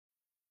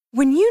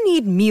When you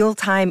need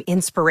mealtime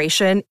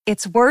inspiration,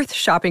 it's worth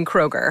shopping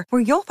Kroger,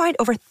 where you'll find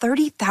over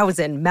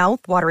 30,000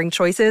 mouth-watering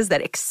choices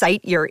that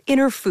excite your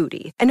inner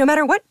foodie. And no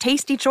matter what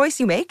tasty choice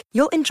you make,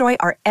 you'll enjoy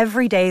our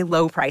everyday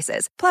low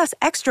prices, plus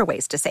extra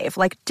ways to save,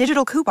 like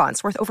digital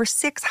coupons worth over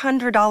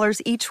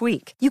 $600 each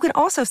week. You can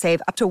also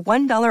save up to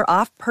 $1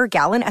 off per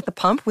gallon at the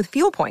pump with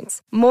fuel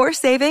points. More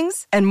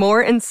savings and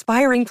more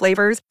inspiring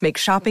flavors make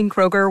shopping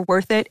Kroger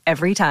worth it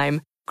every time.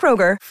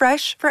 Kroger,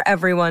 fresh for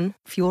everyone.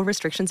 Fuel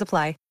restrictions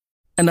apply.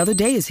 Another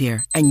day is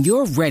here, and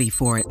you're ready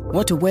for it.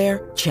 What to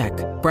wear? Check.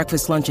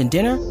 Breakfast, lunch, and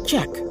dinner?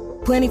 Check.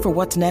 Planning for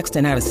what's next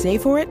and how to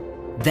save for it?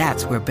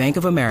 That's where Bank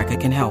of America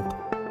can help.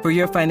 For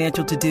your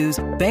financial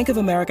to-dos, Bank of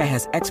America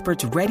has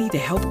experts ready to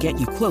help get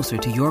you closer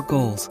to your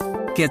goals.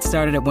 Get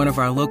started at one of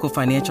our local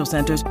financial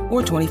centers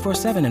or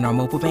 24/7 in our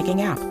mobile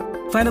banking app.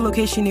 Find a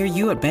location near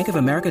you at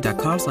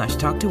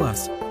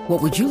bankofamerica.com/talktous.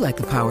 What would you like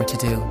the power to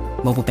do?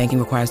 Mobile banking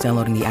requires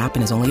downloading the app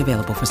and is only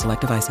available for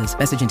select devices.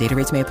 Message and data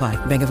rates may apply.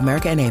 Bank of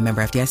America N.A.,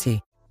 member FDIC.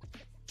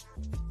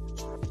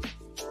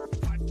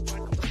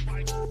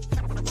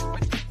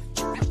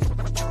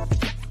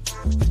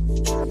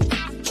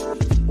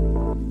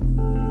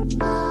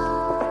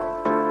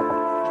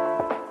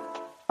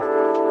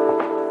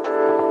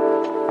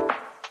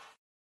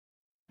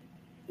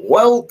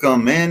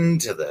 Welcome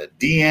into the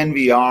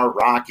DNVR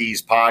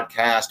Rockies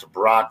podcast,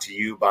 brought to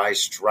you by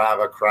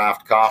Strava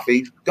Craft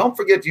Coffee. Don't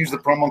forget to use the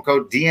promo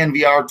code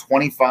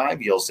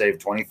DNVR25. You'll save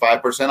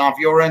 25% off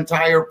your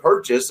entire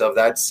purchase of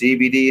that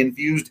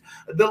CBD-infused,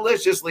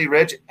 deliciously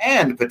rich,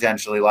 and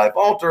potentially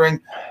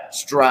life-altering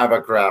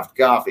Strava Craft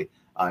Coffee.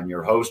 I'm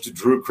your host,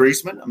 Drew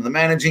Kreisman. I'm the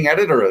managing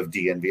editor of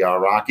DNVR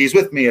Rockies.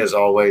 With me, as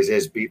always,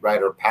 is beat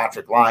writer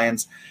Patrick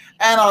Lyons.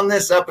 And on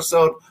this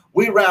episode,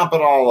 we wrap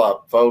it all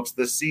up, folks.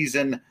 The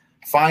season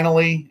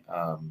finally,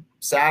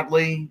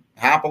 sadly,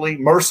 happily,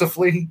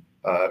 mercifully,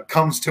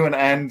 comes to an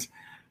end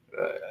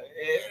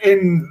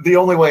in the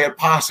only way it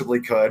possibly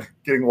could,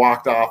 getting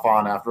walked off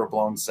on after a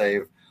blown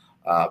save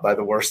by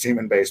the worst team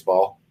in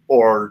baseball.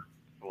 Or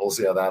we'll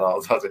see how that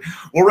all does it.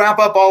 We'll wrap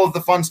up all of the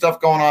fun stuff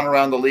going on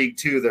around the league,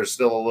 too. There's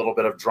still a little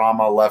bit of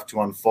drama left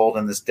to unfold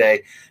in this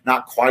day.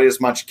 Not quite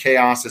as much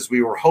chaos as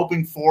we were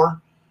hoping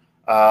for,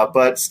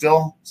 but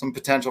still some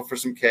potential for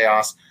some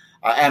chaos.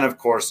 And, of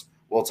course,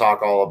 we'll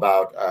talk all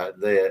about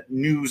the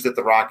news that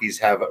the Rockies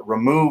have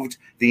removed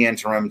the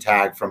interim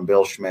tag from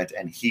Bill Schmidt,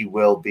 and he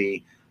will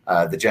be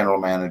the general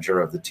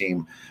manager of the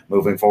team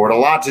moving forward. A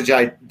lot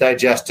to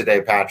digest today,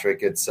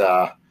 Patrick. It's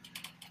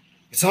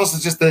also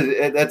just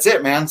that's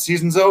it, man.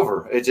 Season's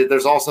over.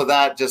 There's also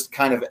that just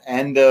kind of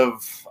end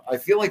of – I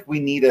feel like we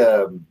need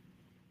a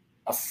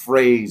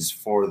phrase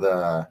for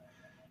the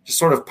just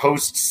sort of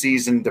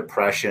post-season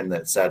depression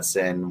that sets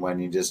in when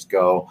you just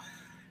go –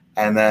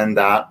 and then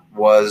that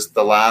was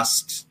the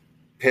last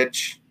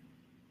pitch,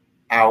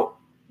 out,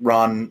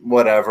 run,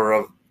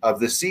 whatever of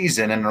the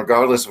season. And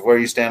regardless of where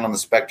you stand on the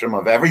spectrum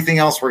of everything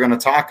else we're going to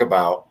talk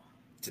about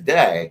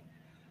today,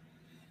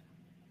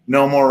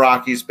 no more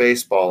Rockies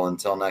baseball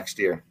until next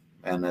year.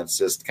 And it's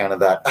just kind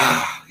of that,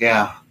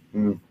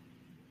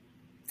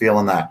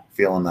 feeling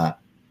that.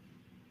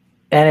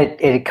 And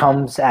it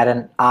comes at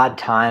an odd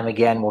time.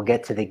 Again, we'll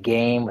get to the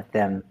game with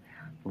them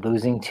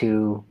losing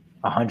to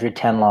a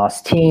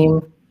 110-loss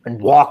team in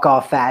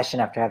walk-off fashion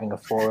after having a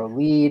 4-0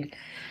 lead,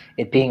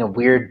 it being a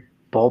weird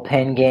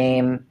bullpen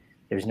game.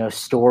 There's no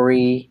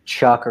Story,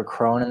 Chuck, or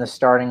Crone in the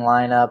starting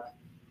lineup.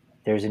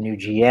 There's a new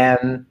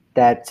GM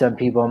that some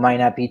people might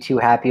not be too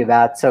happy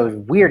about. So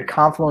weird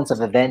confluence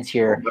of events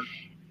here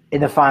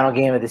in the final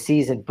game of the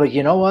season. But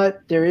you know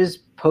what? There is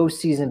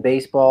postseason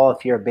baseball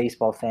if you're a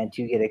baseball fan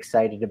to get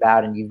excited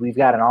about. And we've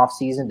got an off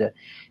season to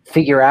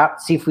figure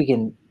out, see if we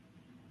can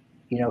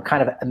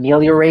kind of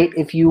ameliorate,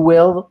 if you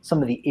will,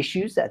 some of the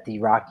issues that the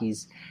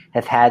Rockies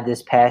have had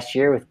this past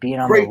year with being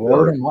on the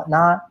road and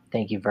whatnot.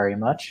 Thank you very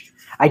much.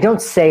 I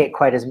don't say it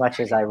quite as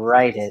much as I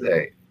write it.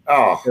 It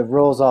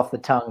rolls off the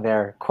tongue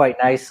there quite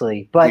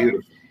nicely. But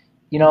beautiful.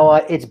 You know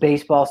what? It's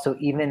baseball, so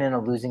even in a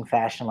losing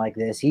fashion like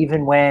this,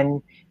 even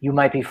when you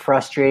might be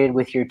frustrated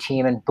with your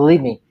team, and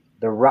believe me,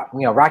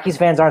 Rockies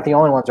fans aren't the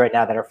only ones right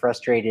now that are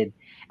frustrated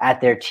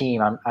at their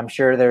team. I'm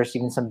sure there's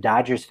even some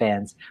Dodgers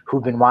fans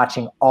who've been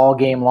watching all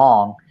game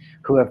long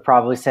who have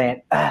probably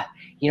saying,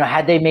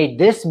 had they made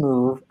this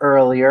move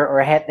earlier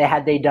or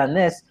had they done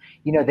this,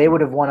 they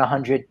would have won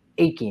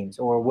 108 games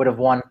or would have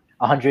won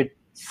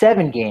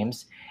 107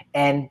 games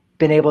and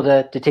been able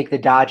to take the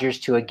Dodgers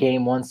to a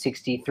game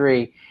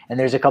 163. And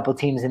there's a couple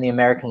teams in the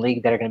American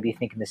League that are going to be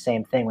thinking the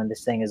same thing when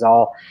this thing is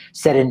all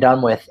said and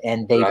done with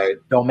and they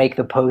don't make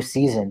the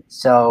postseason.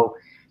 So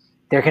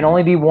there can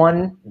only be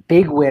one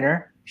big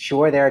winner.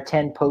 Sure, there are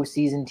 10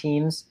 postseason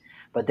teams,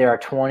 but there are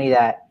 20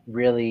 that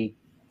really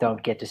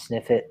don't get to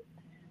sniff it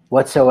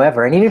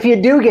whatsoever. And even if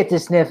you do get to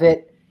sniff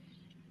it,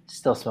 it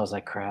still smells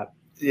like crap.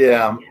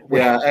 Yeah.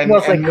 It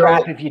smells like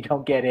crap if you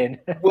don't get in.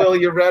 Well,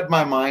 you read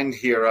my mind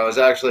here. I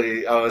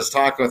was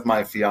talking with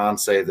my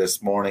fiance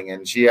this morning,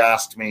 and she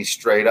asked me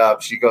straight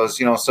up. She goes,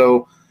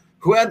 so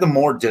who had the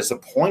more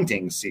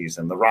disappointing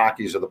season, the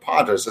Rockies or the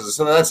Padres?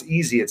 So that's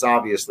easy. It's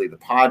obviously the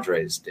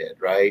Padres did,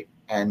 right?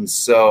 And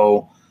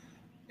so,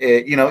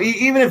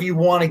 even if you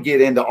want to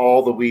get into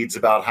all the weeds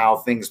about how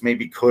things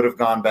maybe could have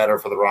gone better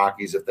for the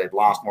Rockies if they'd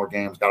lost more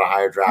games, got a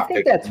higher draft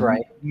pick. That's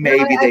right.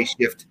 Maybe they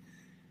shift.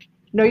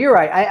 No, you're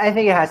right. I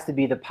think it has to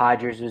be the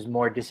Padres was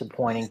more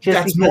disappointing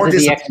just because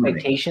of the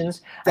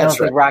expectations. I don't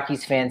think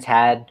Rockies fans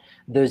had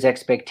those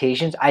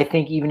expectations. I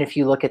think even if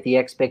you look at the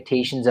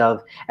expectations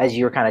of, as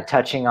you were kind of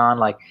touching on,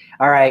 like,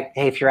 all right,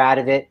 hey, if you're out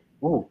of it,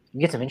 you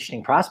get some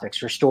interesting prospects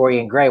for Story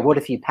and Gray. What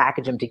if you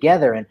package them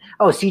together? And,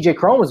 CJ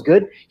Cron was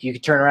good. You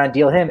could turn around and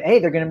deal him. Hey,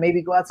 they're going to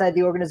maybe go outside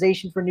the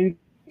organization for new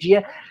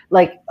GM.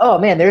 Like, oh,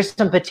 man, there's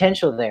some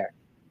potential there.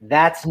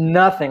 That's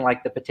nothing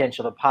like the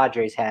potential the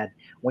Padres had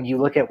when you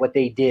look at what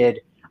they did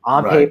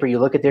on paper. You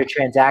look at their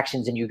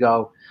transactions and you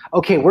go,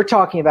 okay, we're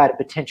talking about a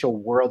potential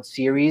World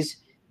Series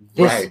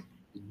this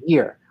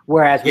year.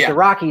 Whereas with the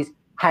Rockies,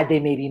 had they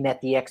maybe met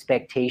the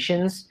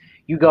expectations,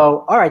 you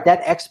go, all right,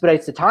 that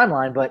expedites the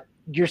timeline, but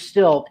you're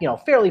still,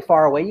 fairly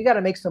far away. You got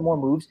to make some more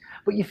moves,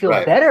 but you feel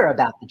better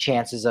about the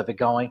chances of it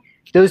going.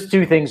 Those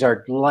two things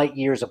are light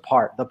years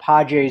apart. The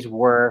Padres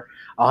were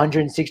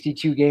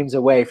 162 games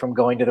away from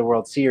going to the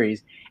World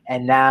Series,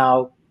 and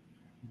now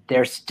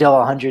they're still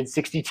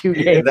 162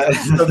 games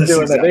from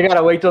doing that. They got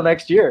to wait till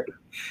next year.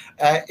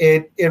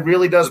 It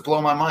really does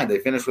blow my mind. They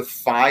finished with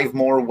 5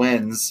 more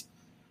wins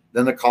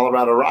than the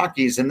Colorado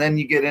Rockies. And then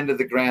you get into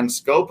the grand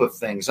scope of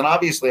things. And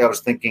obviously I was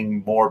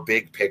thinking more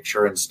big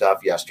picture and stuff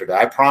yesterday.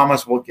 I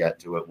promise we'll get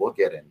to it. We'll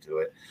get into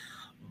it.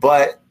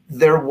 But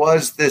there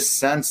was this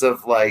sense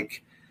of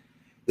like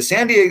the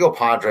San Diego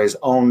Padres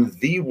own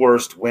the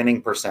worst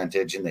winning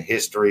percentage in the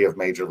history of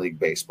Major League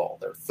Baseball.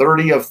 They're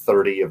 30 of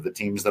 30 of the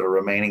teams that are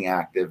remaining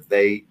active.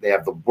 They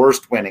have the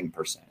worst winning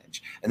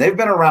percentage. And they've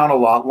been around a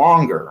lot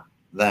longer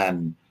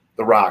than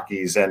the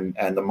Rockies and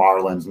the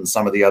Marlins and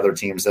some of the other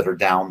teams that are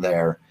down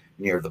there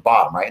near the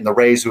bottom, right? And the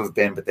Rays who have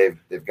been, but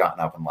they've gotten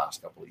up in the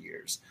last couple of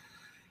years.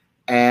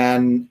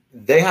 And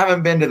they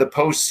haven't been to the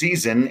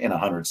postseason in a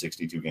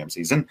 162-game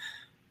season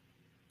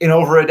in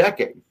over a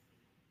decade,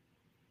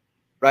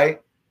 right?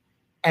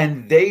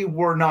 And they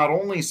were not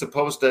only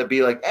supposed to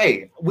be like,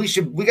 hey, we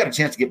got a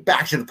chance to get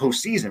back to the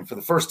postseason for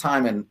the first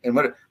time. And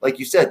what, like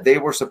you said, they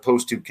were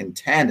supposed to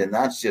contend. And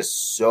that's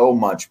just so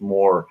much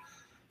more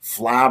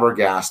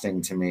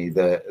flabbergasting to me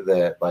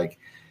that like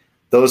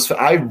those,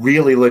 I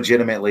really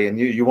legitimately, and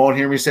you won't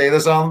hear me say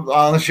this on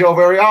the show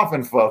very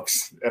often,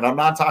 folks. And I'm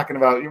not talking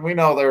about, we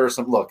know there are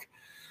some, look,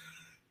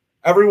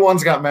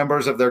 everyone's got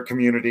members of their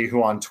community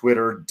who on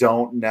Twitter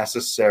don't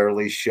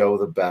necessarily show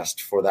the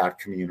best for that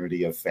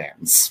community of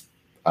fans.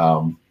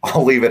 I'll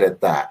leave it at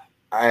that.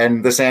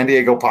 And the San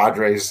Diego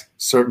Padres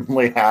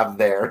certainly have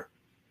their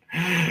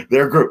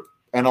group.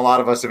 And a lot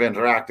of us have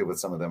interacted with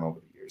some of them over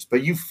the years.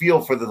 But you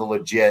feel for the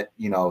legit,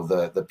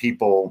 the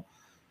people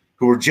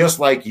who are just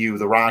like you,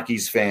 the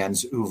Rockies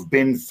fans who've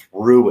been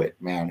through it,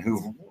 man,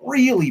 who've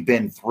really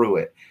been through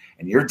it.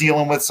 And you're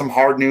dealing with some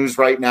hard news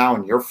right now,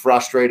 and you're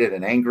frustrated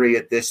and angry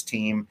at this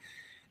team.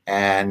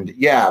 And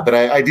but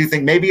I do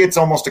think maybe it's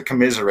almost a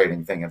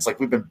commiserating thing. It's like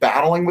we've been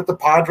battling with the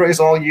Padres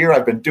all year.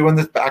 I've been doing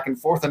this back and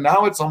forth, and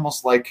now it's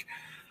almost like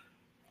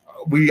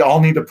we all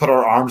need to put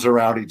our arms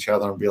around each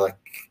other and be like,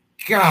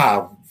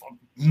 God,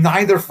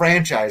 neither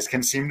franchise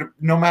can seem to,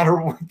 no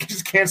matter what,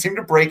 just can't seem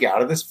to break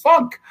out of this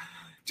funk.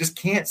 Just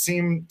can't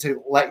seem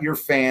to let your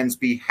fans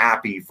be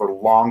happy for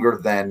longer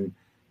than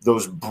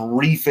those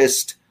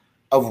briefest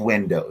of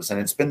windows. And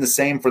it's been the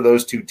same for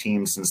those two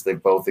teams since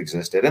they've both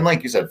existed. And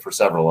like you said, for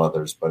several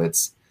others, but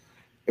it's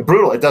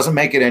brutal. It doesn't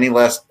make it any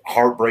less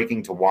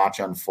heartbreaking to watch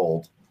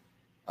unfold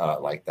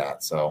like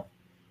that. So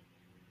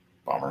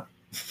bummer.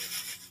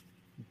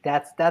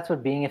 That's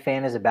what being a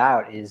fan is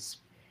about, is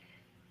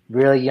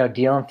really,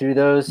 dealing through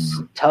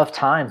those tough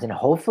times, and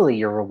hopefully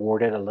you're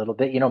rewarded a little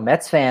bit.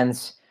 Mets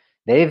fans,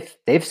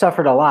 they've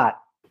suffered a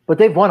lot, but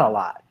they've won a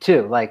lot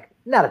too. Like,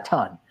 not a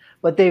ton,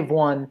 but they've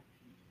won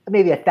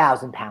maybe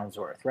 1,000 pounds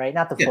worth, right?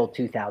 Not the full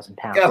 2,000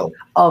 pounds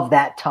of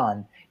that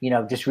ton,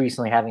 just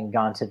recently having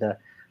gone to the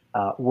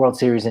World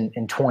Series in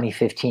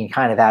 2015,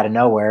 kind of out of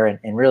nowhere,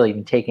 and really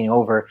even taking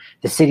over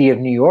the city of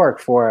New York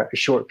for a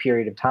short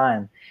period of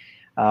time.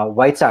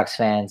 White Sox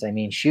fans, I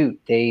mean, shoot,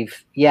 they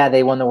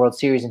won the World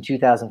Series in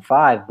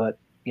 2005, but,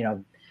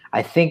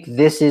 I think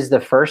this is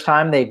the first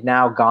time they've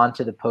now gone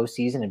to the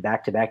postseason in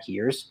back-to-back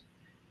years,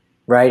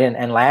 right?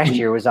 And last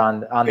year was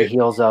on the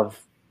heels of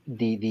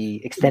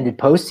the extended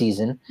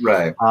postseason.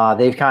 Right.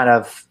 They've kind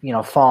of,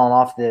 fallen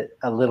off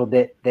a little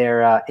bit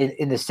there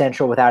in the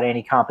Central without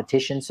any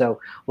competition. So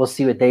we'll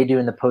see what they do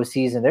in the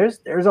postseason.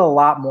 There's a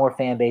lot more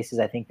fan bases,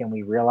 I think, than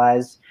we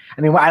realize.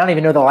 I mean, I don't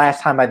even know the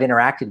last time I've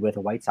interacted with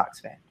a White Sox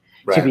fan.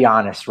 Right. To be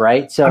honest,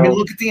 right? So I mean,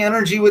 look at the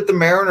energy with the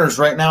Mariners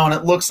right now, and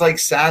it looks like,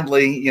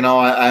 sadly,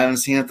 I haven't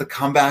seen it, the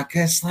comeback.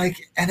 It's like,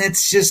 and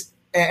it's just,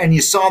 and you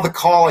saw the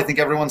call. I think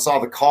everyone saw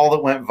the call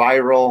that went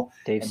viral.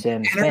 Dave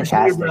Sims,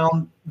 fantastic.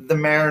 Around the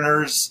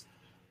Mariners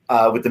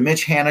with the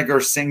Mitch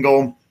Haniger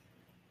single,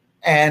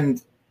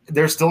 and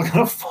they're still going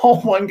to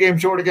fall one game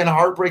short again,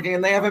 heartbreaking,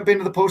 and they haven't been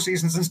to the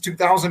postseason since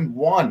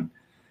 2001.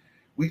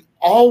 We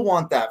all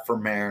want that for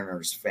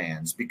Mariners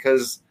fans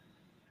because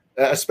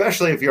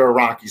especially if you're a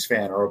Rockies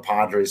fan or a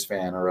Padres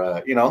fan or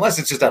unless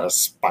it's just out of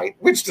spite,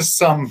 which to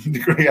some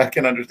degree I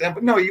can understand.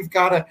 But no, you've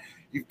got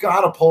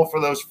to pull for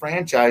those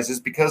franchises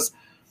because,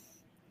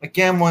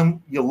 again,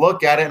 when you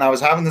look at it, and I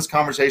was having this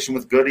conversation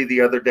with Goody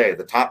the other day,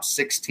 the top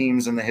 6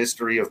 teams in the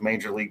history of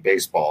Major League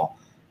Baseball.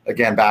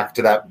 Again, back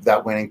to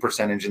that winning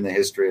percentage in the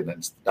history, and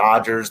it's the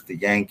Dodgers, the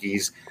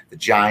Yankees, the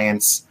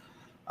Giants,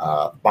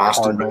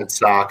 Boston Red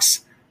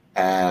Sox,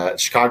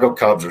 Chicago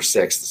Cubs are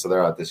 6th, so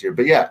they're out this year.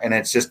 But yeah, and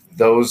it's just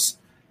those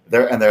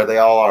there they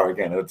all are.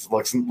 Again, it's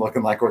looking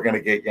like we're going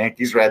to get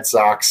Yankees, Red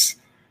Sox,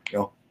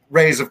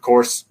 Rays, of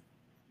course,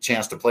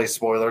 chance to play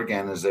spoiler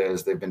again as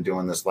they've been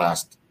doing this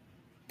last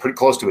pretty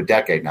close to a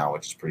decade now,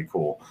 which is pretty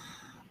cool.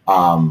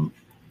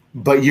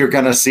 But you're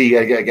going to see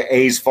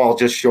A's fall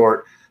just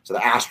short. So the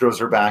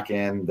Astros are back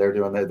in.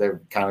 They've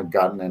kind of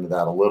gotten into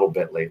that a little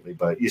bit lately.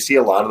 But you see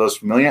a lot of those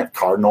familiar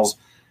Cardinals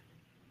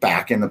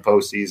back in the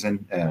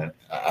postseason,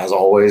 as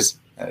always.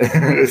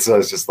 So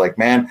it's just like,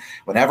 man,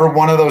 whenever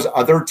one of those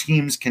other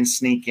teams can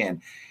sneak in,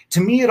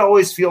 to me, it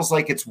always feels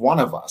like it's one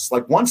of us.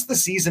 Like once the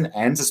season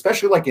ends,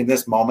 especially like in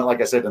this moment,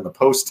 like I said, in the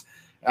post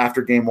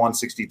after game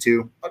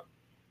 162,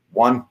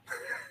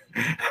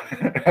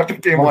 after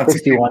game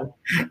 161,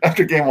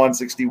 after game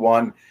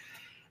 161.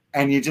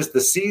 And the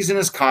season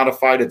is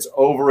codified. It's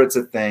over. It's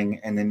a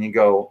thing. And then you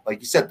go, like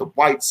you said, the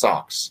White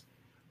Sox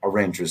are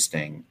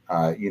interesting.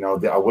 I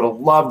would have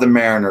loved the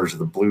Mariners or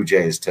the Blue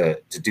Jays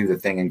to do the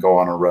thing and go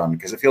on a run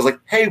because it feels like,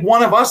 hey,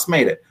 one of us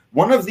made it.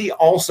 One of the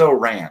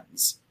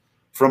also-rans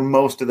from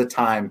most of the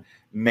time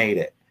made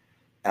it.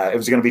 It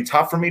was going to be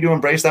tough for me to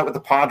embrace that with the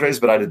Padres,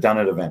 but I'd have done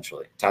it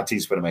eventually.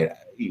 Tatis would have made it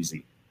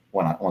easy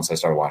once I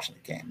started watching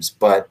the games.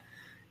 But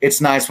it's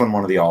nice when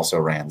one of the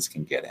also-rans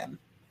can get in.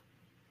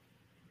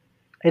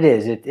 It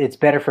is. It's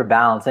better for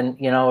balance. And,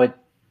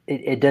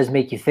 it does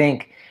make you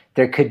think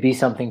there could be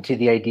something to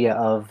the idea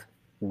of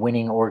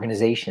winning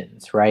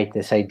organizations, right?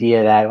 This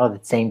idea that, the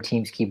same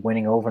teams keep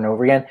winning over and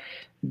over again.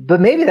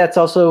 But maybe that's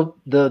also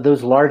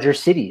those larger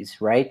cities,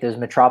 right? Those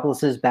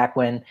metropolises back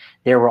when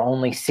there were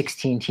only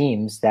 16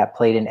 teams that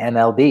played in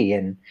MLB.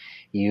 And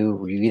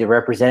you either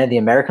represented the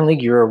American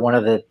League, you were one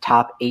of the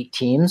top 8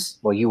 teams.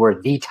 Well, you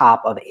were the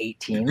top of 8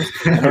 teams,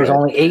 and there's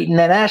only 8 in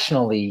the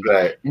National League.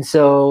 Right. And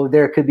so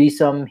there could be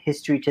some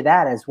history to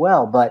that as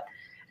well. But,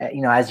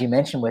 as you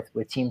mentioned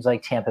with teams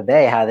like Tampa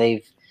Bay, how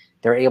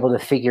they're able to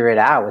figure it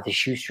out with a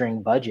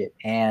shoestring budget.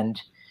 And,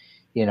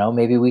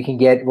 maybe we can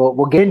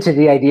we'll get into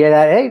the idea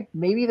that, hey,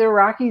 maybe the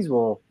Rockies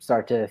will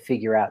start to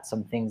figure out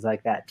some things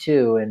like that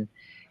too. And,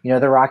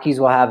 the Rockies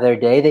will have their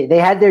day. They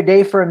had their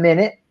day for a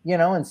minute,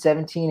 in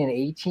 17 and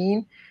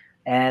 18.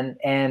 And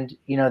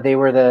they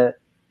were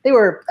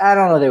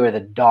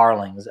the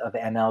darlings of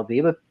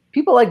MLB, but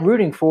people like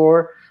rooting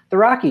for the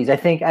Rockies. I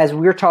think as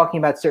we're talking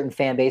about certain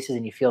fan bases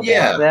and you feel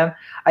bad for them,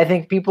 I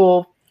think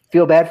people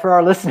feel bad for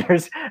our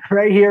listeners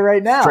right here,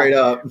 right now. Straight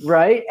up.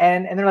 Right.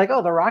 And they're like,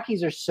 oh, the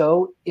Rockies are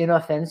so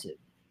inoffensive.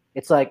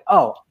 It's like,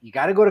 oh, you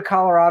got to go to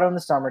Colorado in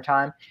the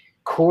summertime.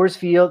 Coors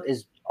Field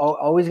is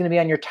always going to be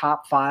on your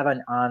top 5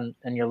 on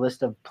your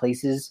list of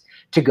places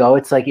to go.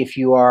 It's like if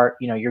you are,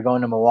 you're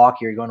going to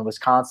Milwaukee or you're going to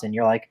Wisconsin,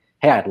 you're like,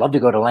 hey, I'd love to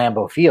go to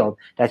Lambeau Field.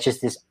 That's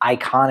just this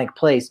iconic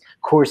place.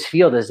 Coors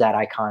Field is that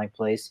iconic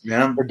place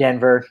for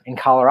Denver and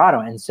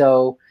Colorado. And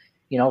so,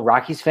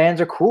 Rockies fans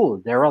are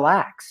cool. They're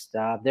relaxed.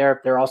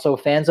 They're also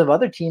fans of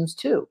other teams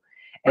too.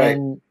 Right.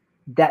 And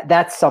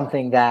that's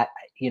something that,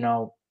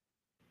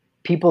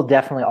 people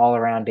definitely all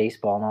around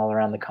baseball and all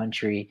around the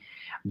country,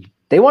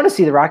 they want to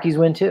see the Rockies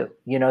win too.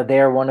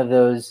 They're one of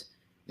those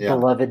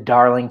beloved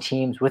darling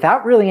teams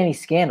without really any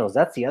scandals.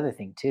 That's the other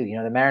thing too.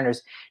 The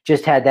Mariners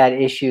just had that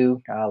issue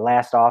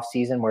last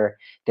offseason where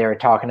they were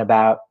talking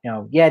about,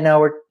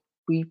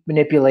 we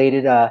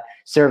manipulated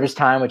service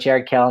time with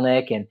Jared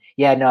Kelenic, and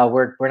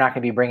we're not going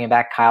to be bringing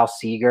back Kyle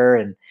Seager,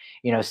 and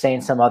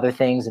saying some other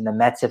things. And the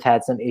Mets have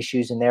had some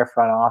issues in their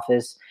front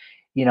office.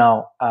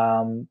 The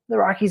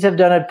Rockies have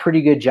done a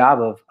pretty good job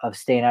of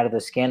staying out of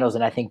those scandals,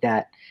 and I think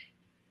that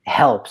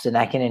helps, and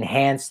that can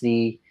enhance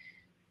the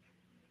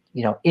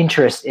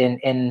interest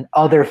in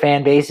other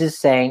fan bases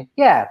saying,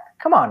 yeah,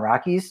 come on,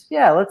 Rockies.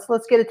 Yeah,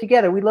 let's get it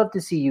together. We'd love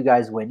to see you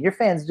guys win. Your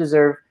fans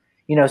deserve,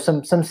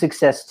 some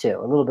success too,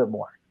 a little bit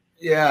more.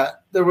 Yeah,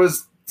 there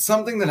was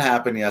something that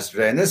happened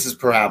yesterday, and this is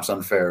perhaps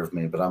unfair of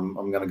me, but I'm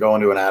going to go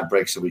into an ad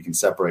break so we can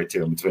separate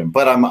two in between.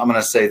 But I'm going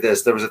to say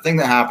this. There was a thing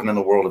that happened in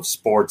the world of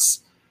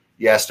sports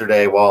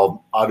yesterday.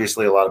 While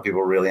obviously a lot of people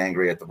were really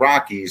angry at the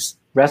Rockies.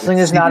 Wrestling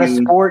is not a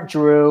sport,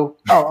 Drew.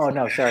 Oh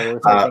no, sorry.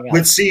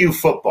 With CU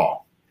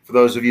football, for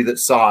those of you that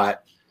saw it.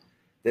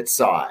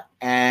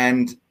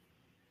 And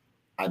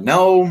I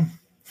know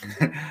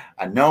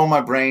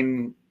my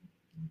brain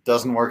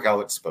doesn't work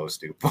how it's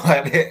supposed to,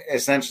 but it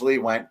essentially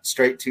went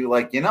straight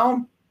to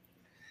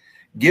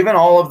given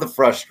all of the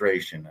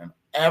frustration and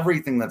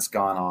everything that's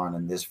gone on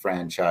in this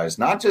franchise,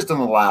 not just in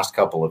the last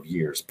couple of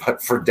years,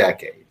 but for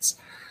decades,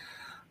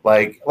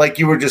 Like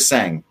you were just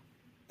saying,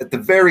 at the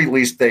very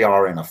least, they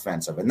are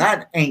inoffensive, and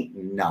that ain't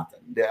nothing.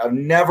 I've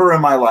never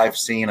in my life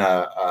seen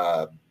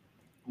a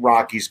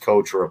Rockies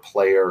coach or a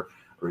player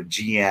or a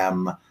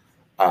GM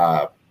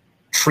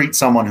treat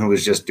someone who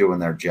is just doing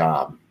their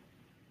job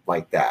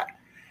like that.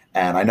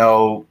 And I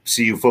know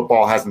CU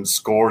football hasn't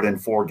scored in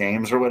 4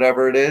 games or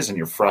whatever it is, and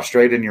you're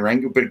frustrated and you're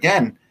angry. But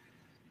again,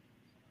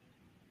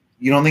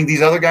 you don't think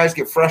these other guys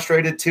get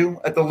frustrated too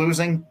at the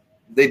losing?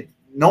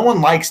 No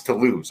one likes to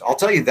lose. I'll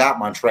tell you that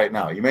much right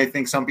now. You may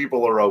think some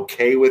people are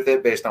okay with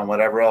it based on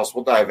whatever else.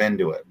 We'll dive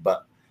into it.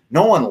 But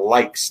no one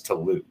likes to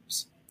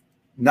lose.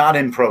 Not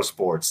in pro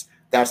sports.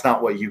 That's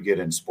not what you get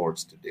in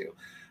sports to do.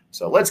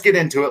 So let's get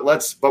into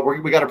it. But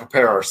we got to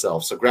prepare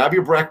ourselves. So grab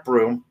your Breck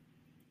Brew.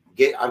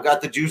 I've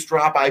got the Juice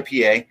Drop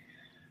IPA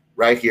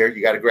right here.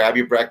 You got to grab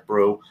your Breck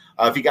Brew.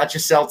 If you got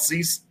your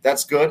Celsius,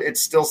 that's good.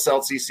 It's still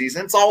Celsius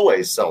season. It's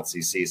always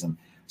Celsius season,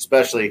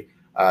 especially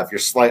if you're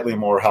slightly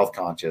more health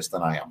conscious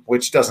than I am,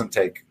 which doesn't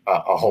take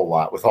a whole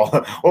lot with all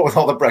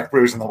the Breck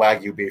Brews and the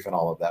Wagyu beef and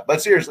all of that.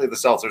 But seriously, the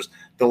seltzer's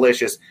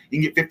delicious. You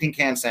can get 15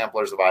 can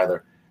samplers of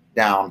either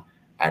down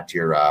at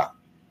your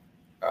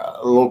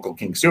local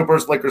King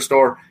Soopers liquor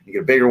store. You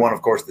get a bigger one,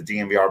 of course, the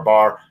DNVR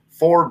bar.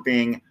 For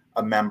being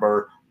a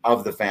member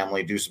of the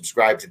family, do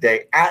subscribe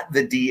today at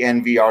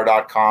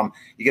thednvr.com.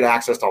 You get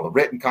access to all the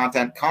written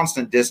content,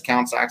 constant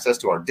discounts, access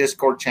to our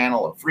Discord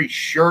channel, a free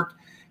shirt,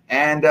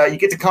 and you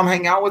get to come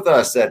hang out with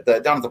us down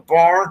at the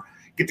bar.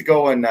 Get to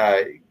go and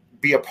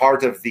be a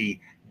part of the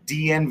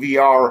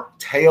DNVR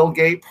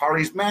tailgate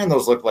parties. Man,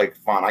 those look like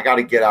fun. I got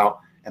to get out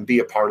and be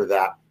a part of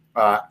that.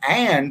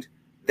 And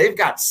they've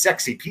got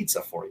sexy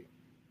pizza for you.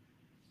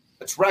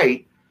 That's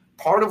right.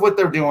 Part of what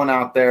they're doing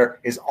out there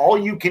is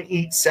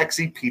all-you-can-eat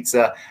sexy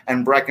pizza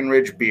and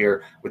Breckenridge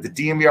beer with the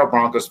DNVR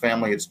Broncos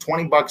family. It's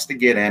 $20 to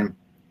get in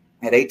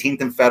at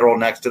 18th and Federal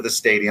next to the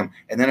stadium,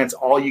 and then it's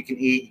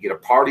all-you-can-eat. You get a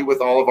party with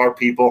all of our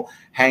people,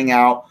 hang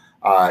out.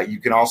 You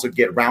can also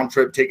get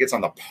round-trip tickets on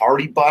the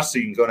party bus, so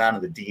you can go down to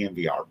the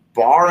DNVR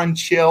bar and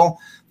chill.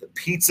 The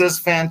pizza's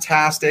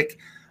fantastic.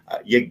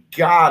 You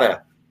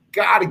gotta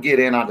get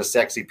in on the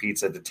sexy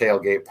pizza at the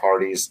tailgate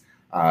parties.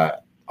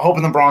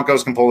 Hoping the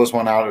Broncos can pull this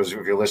one out. If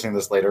you're listening to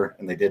this later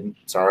and they didn't,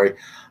 sorry.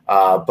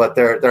 But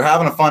they're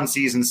having a fun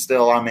season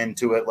still. I'm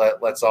into it.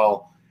 Let's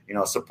all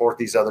support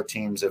these other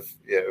teams. If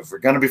we're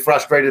going to be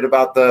frustrated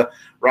about the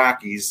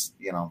Rockies,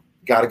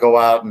 got to go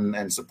out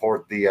and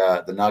support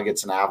the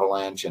Nuggets and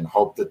Avalanche and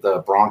hope that the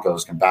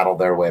Broncos can battle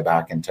their way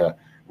back into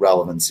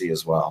relevancy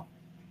as well.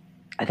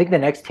 I think the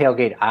next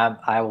tailgate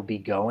I will be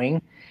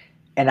going,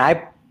 and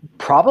I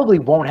probably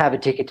won't have a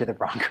ticket to the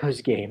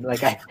Broncos game.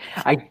 Like I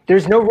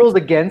there's no rules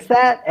against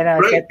that. And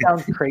Right. that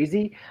sounds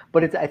crazy,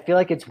 but I feel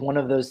like it's one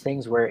of those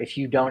things where if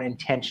you don't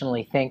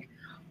intentionally think,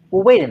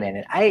 well, wait a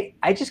minute, I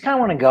just kind of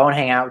want to go and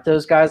hang out with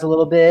those guys a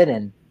little bit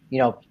and,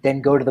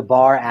 then go to the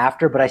bar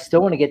after, but I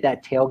still want to get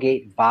that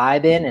tailgate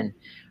vibe in. And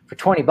for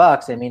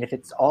 $20, I mean, if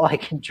it's all I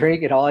can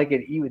drink and all I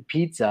can eat with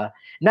pizza,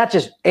 not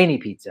just any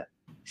pizza,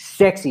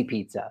 sexy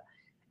pizza,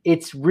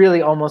 it's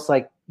really almost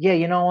like, yeah,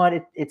 you know what?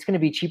 It's going to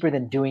be cheaper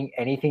than doing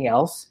anything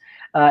else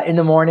in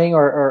the morning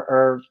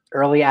or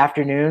early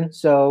afternoon.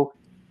 So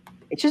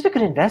it's just a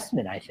good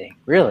investment, I think.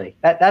 Really,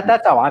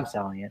 that's how I'm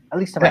selling it, at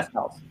least to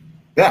myself.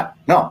 Yeah,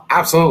 no,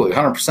 absolutely,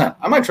 100%.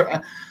 I might try.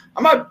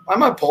 I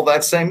might pull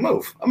that same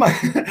move. I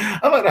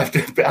might have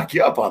to back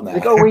you up on that.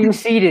 Like, oh, were you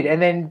seated?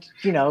 And then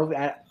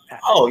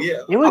oh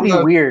yeah, it would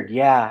be weird.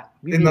 Yeah,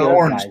 in the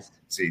orange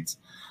seats.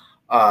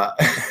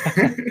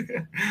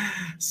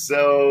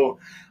 So.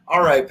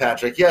 All right,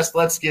 Patrick. Yes,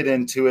 let's get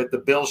into it. The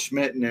Bill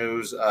Schmidt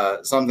news,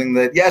 something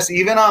that, yes,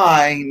 even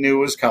I knew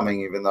was coming,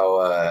 even though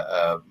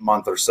a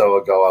month or so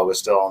ago I was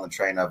still on the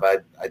train of, I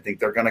think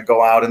they're going to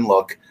go out and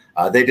look.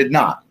 They did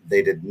not.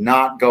 They did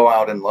not go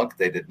out and look.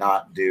 They did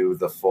not do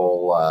the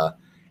full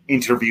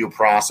interview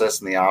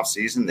process in the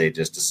offseason. They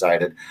just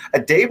decided a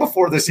day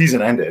before the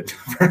season ended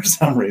for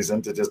some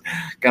reason to just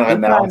kind of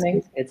announce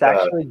it. It's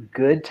actually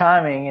good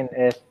timing. And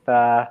if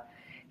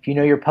you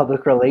know your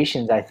public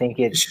relations, I think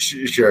it's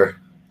sure.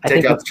 I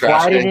think it's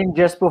sliding in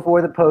just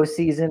before the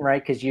postseason,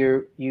 right? Because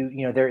there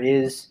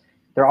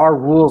are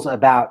rules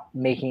about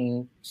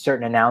making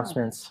certain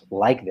announcements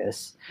like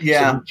this.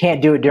 Yeah, so you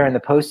can't do it during the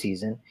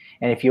postseason.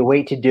 And if you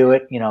wait to do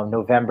it,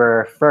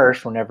 November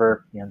 1st,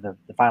 whenever the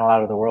final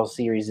out of the World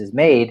Series is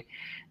made,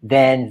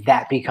 then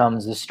that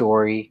becomes the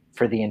story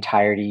for the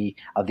entirety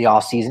of the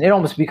off season. It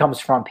almost becomes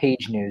front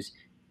page news.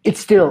 It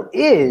still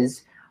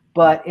is.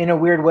 But in a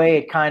weird way,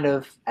 it kind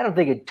of, I don't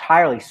think it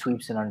entirely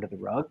sweeps it under the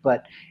rug,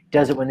 but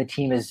does it when the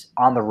team is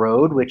on the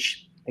road,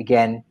 which,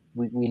 again,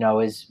 we know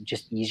is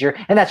just easier.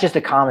 And that's just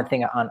a common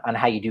thing on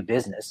how you do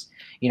business.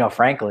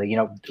 Frankly,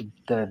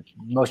 the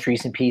most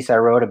recent piece I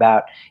wrote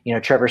about,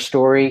 Trevor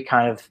Story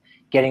kind of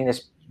getting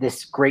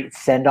this great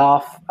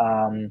send-off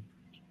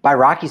by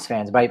Rockies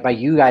fans, by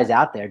you guys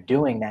out there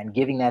doing that and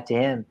giving that to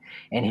him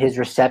and his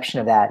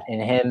reception of that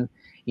and him,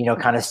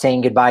 kind of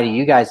saying goodbye to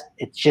you guys.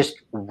 It's just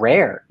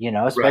rare,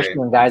 especially right.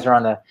 when guys are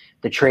on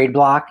the trade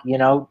block.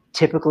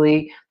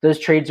 Typically those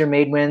trades are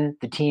made when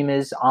the team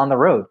is on the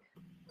road.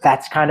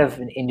 that's kind of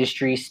an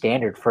industry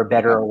standard for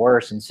better or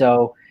worse. And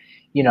so,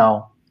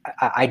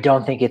 I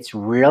don't think it's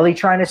really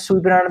trying to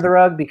sweep it under the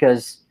rug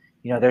because,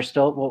 they're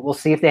still, we'll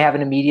see if they have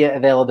an immediate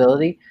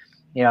availability,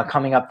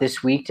 coming up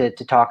this week to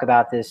talk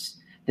about this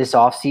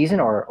off season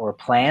or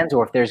plans,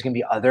 or if there's going to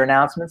be other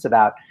announcements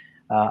about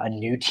a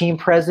new team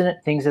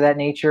president, things of that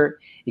nature.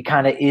 It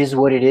kind of is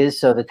what it is.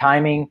 So the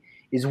timing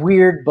is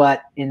weird,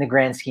 but in the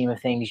grand scheme of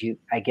things,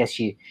 I guess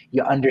you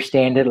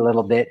understand it a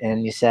little bit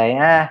and you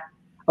say,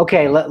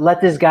 okay,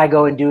 let this guy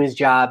go and do his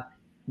job.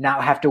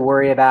 Not have to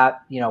worry about,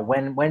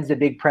 when's the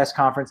big press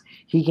conference.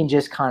 He can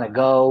just kind of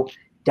go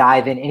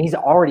dive in, and he's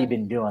already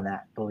been doing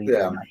that. Believe it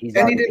or not, he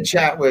did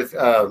chat with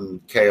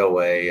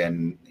KOA,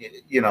 and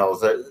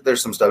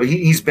there's some stuff.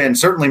 He's been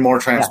certainly more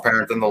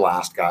transparent than the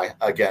last guy.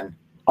 Again,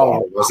 the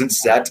bar wasn't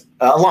set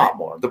a lot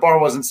more. The bar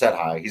wasn't set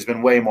high. He's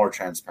been way more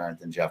transparent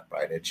than Jeff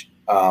Bridich.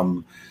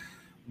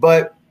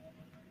 But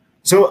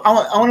so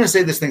I want to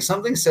say this thing.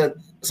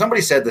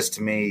 Somebody said this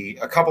to me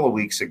a couple of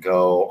weeks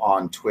ago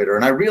on Twitter,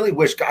 and I really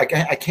wish I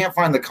can't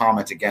find the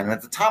comment again. And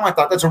at the time, I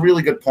thought that's a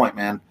really good point,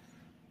 man.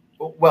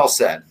 Well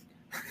said.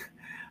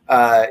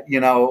 And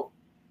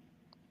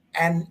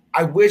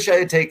I wish I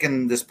had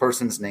taken this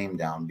person's name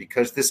down,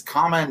 because this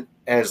comment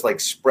has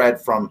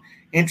spread from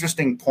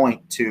interesting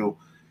point to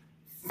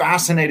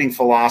fascinating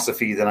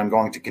philosophy that I'm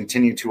going to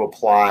continue to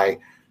apply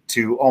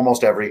to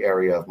almost every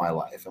area of my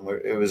life. And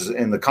it was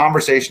in the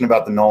conversation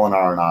about the Nolan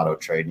Arenado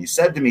trade. And he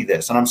said to me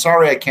this, and I'm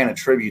sorry I can't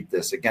attribute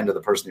this again to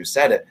the person who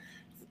said it.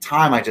 At the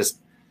time, I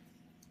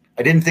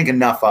didn't think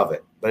enough of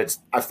it, but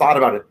I've thought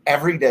about it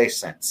every day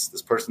since.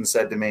 This person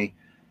said to me,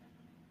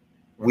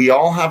 we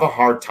all have a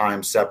hard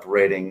time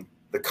separating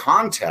the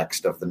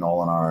context of the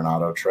Nolan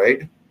Arenado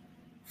trade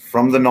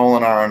from the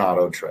Nolan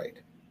Arenado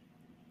trade,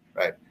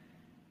 right?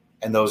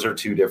 And those are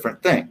two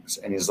different things.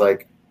 And he's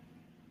like,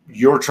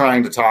 you're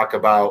trying to talk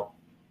about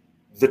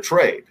the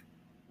trade,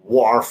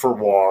 war for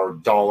war,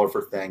 dollar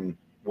for thing,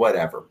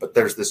 whatever. But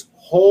there's this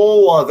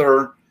whole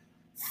other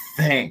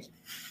thing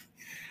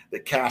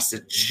that casts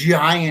a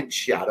giant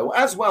shadow,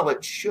 as well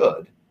it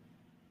should,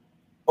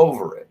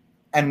 over it.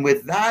 And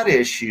with that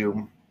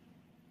issue,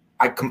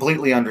 I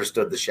completely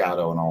understood the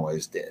shadow and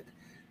always did.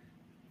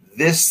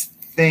 This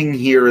thing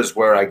here is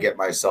where I get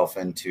myself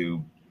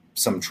into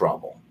some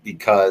trouble,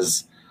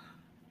 because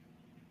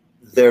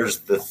there's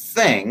the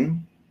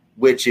thing,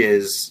 which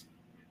is,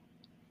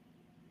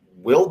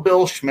 will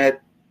Bill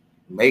Schmidt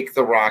make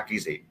the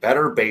Rockies a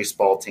better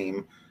baseball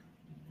team?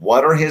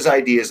 What are his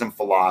ideas and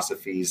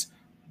philosophies?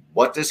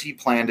 What does he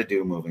plan to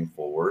do moving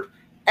forward?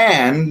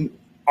 And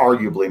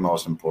arguably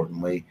most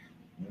importantly,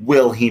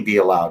 will he be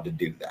allowed to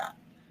do that?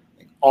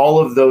 All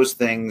of those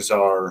things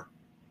are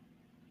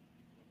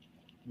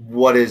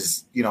what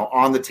is,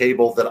 on the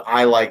table that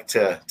I like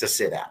to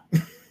sit at,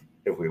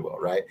 if we will,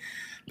 right?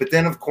 But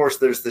then, of course,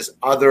 there's this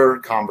other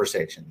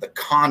conversation, the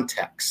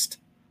context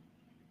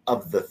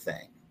of the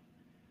thing,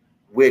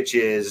 which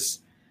is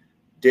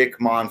Dick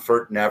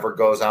Monfort never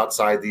goes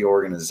outside the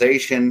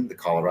organization. The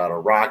Colorado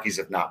Rockies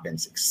have not been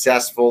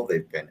successful.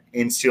 They've been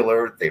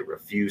insular. They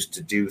refuse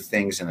to do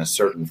things in a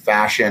certain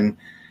fashion.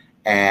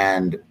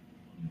 And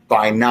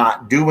by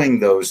not doing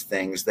those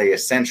things, they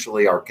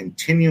essentially are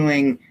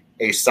continuing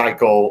a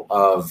cycle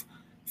of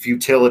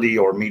futility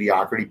or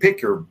mediocrity.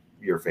 Pick your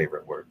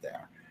favorite word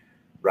there,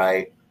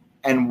 right?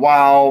 And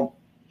while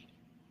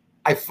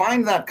I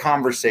find that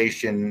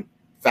conversation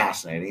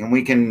fascinating,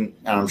 and and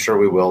I'm sure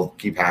we will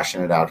keep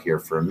hashing it out here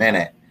for a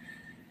minute,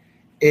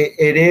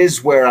 it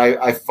is where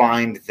I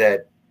find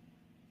that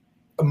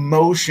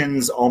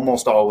emotions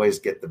almost always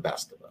get the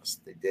best of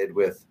us. They did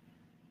with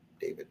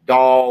David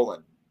Dahl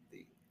and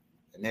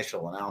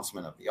initial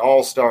announcement of the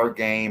All-Star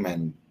game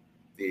and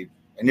the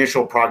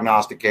initial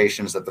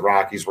prognostications that the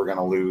Rockies were going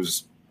to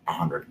lose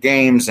 100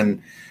 games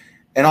and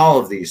all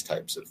of these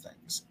types of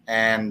things.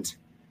 And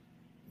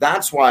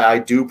that's why I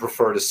do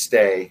prefer to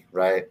stay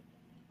right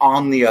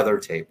on the other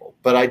table.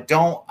 But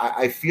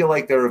I feel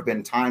like there have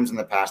been times in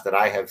the past that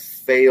I have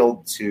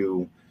failed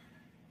to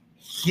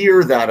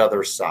hear that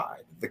other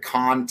side, the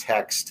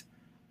context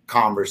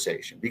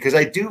conversation, because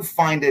I do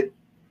find it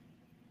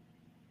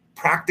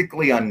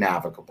practically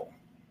unnavigable.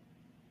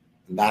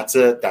 And that's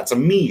a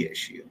me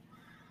issue.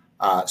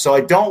 So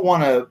I don't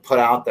want to put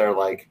out there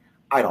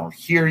I don't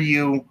hear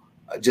you,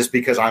 just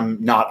because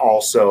I'm not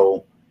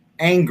also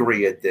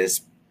angry at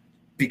this,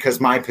 because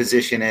my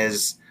position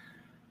is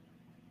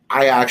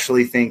I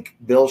actually think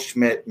Bill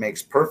Schmidt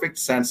makes perfect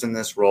sense in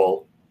this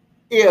role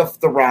if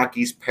the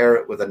Rockies pair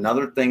it with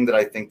another thing that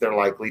I think they're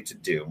likely to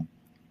do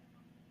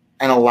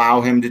and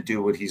allow him to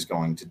do what he's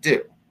going to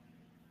do.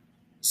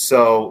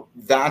 So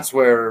that's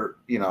where,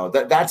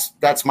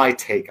 that's my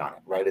take on it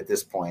right at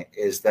this point,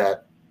 is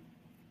that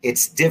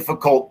it's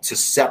difficult to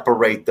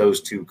separate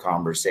those two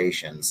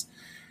conversations.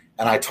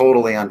 And I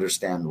totally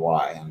understand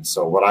why. And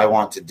so what I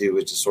want to do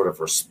is to sort of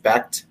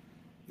respect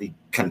the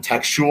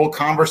contextual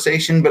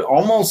conversation, but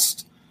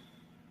almost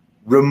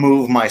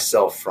remove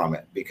myself from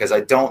it, because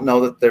I don't know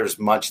that there's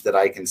much that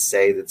I can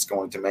say that's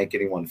going to make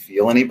anyone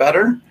feel any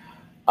better.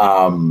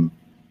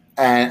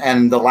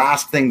 And the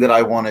last thing that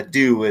I want to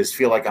do is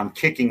feel like I'm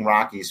kicking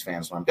Rockies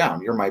fans when I'm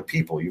down. You're my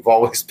people. You've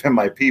always been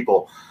my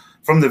people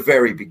from the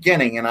very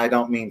beginning. And I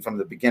don't mean from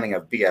the beginning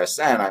of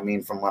BSN. I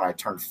mean from when I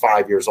turned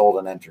 5 years old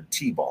and entered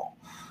T-ball.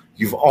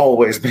 You've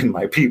always been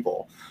my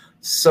people.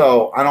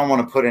 So I don't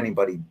want to put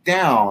anybody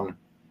down.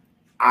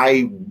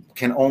 I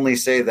can only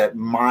say that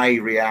my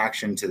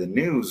reaction to the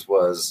news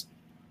was,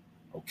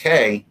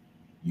 okay,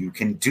 you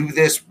can do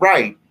this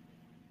right,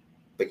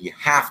 but you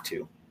have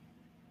to.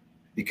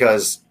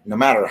 Because no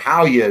matter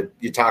how you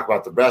talk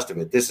about the rest of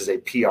it, this is a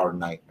PR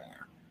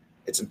nightmare.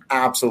 It's an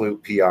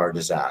absolute PR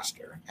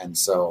disaster. And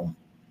so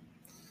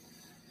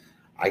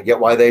I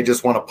get why they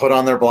just want to put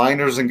on their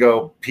blinders and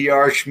go,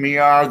 PR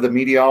schmear, the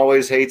media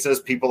always hates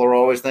us. People are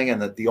always thinking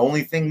that the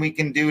only thing we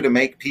can do to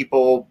make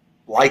people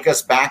like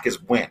us back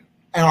is win.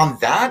 And on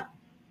that,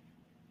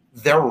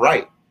 they're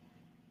right.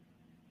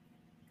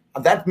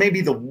 That may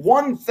be the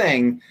one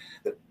thing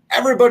that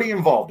everybody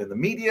involved in the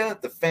media,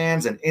 the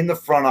fans, and in the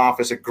front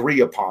office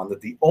agree upon, that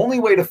the only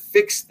way to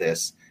fix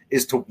this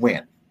is to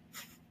win.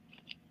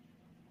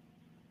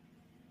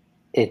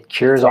 It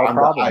cures all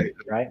problems,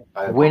 right?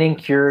 Winning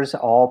cures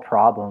all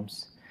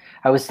problems.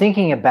 I was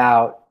thinking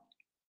about,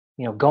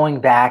 going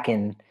back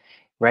and,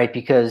 right,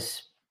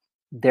 because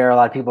there are a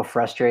lot of people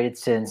frustrated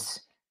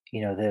since,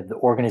 the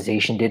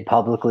organization did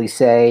publicly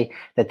say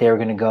that they were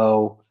going to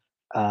go,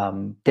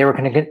 they were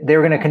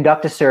going to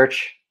conduct a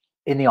search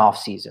in the off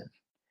season,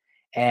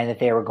 and that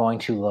they were going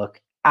to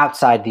look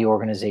outside the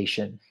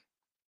organization.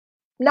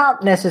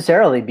 Not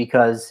necessarily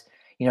because,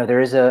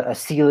 there is a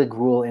C-League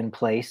rule in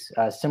place,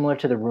 similar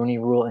to the Rooney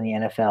Rule in the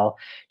NFL,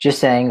 just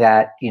saying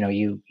that,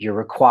 you're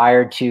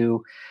required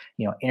to,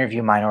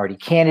 interview minority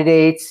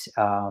candidates,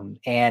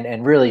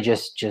 and really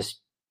just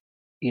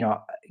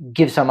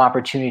give some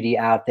opportunity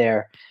out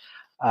there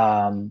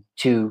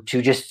to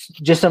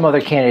just some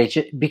other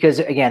candidates, because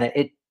again,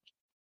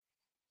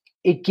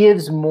 it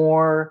gives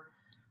more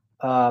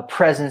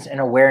presence and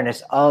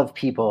awareness of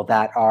people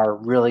that are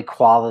really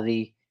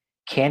quality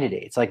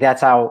candidates. Like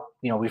that's how,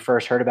 we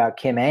first heard about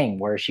Kim Ng,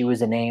 where she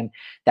was a name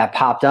that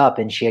popped up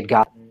and she had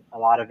gotten a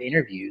lot of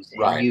interviews.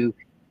 And right.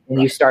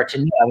 you start to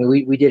know,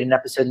 we did an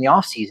episode in the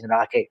off season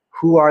about, okay,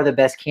 who are the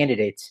best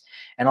candidates?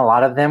 And a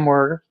lot of them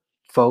were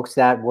folks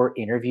that were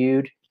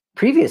interviewed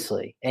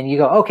previously. And you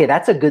go, okay,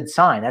 that's a good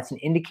sign. That's an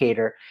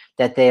indicator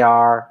that they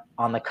are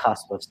on the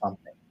cusp of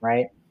something.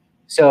 Right.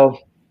 So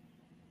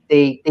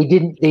they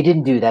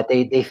didn't do that.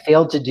 They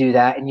failed to do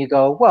that. And you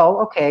go, well,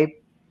 okay,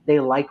 they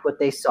liked what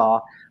they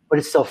saw, but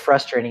it's still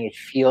frustrating. It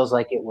feels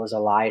like it was a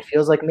lie. It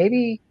feels like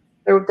maybe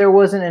there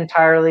wasn't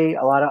entirely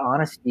a lot of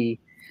honesty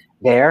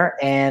there,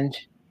 and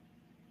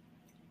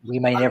we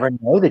may never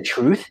know the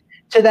truth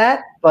to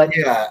that, but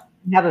yeah.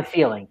 You have a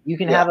feeling. You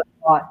can have a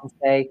thought and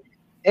say,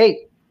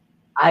 hey,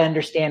 I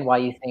understand why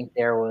you think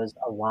there was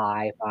a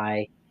lie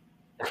by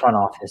the front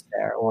office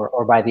there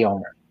or by the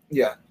owner.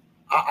 Yeah.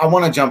 I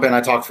want to jump in.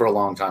 I talked for a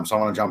long time, so I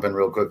want to jump in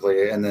real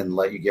quickly and then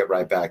let you get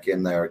right back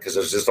in there, because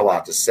there's just a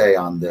lot to say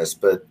on this.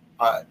 But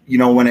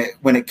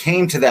when it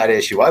came to that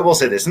issue, I will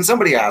say this, and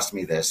somebody asked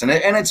me this, and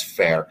it's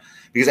fair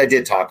because I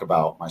did talk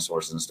about my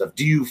sources and stuff.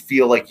 Do you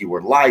feel like you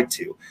were lied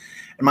to?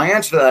 And my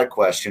answer to that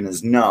question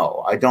is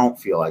no, I don't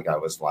feel like I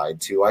was lied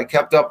to. I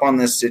kept up on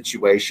this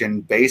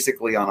situation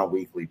basically on a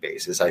weekly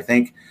basis. I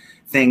think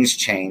things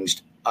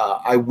changed.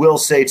 I will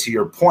say, to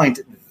your point,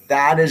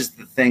 that is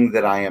the thing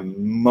that I am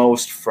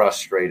most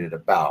frustrated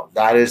about.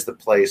 That is the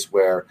place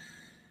where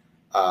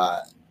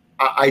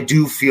I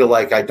do feel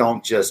like I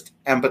don't just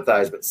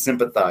empathize, but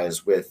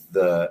sympathize with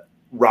the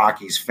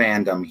Rockies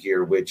fandom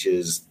here, which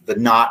is the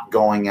not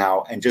going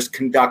out and just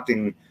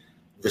conducting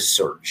the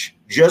search,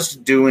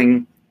 just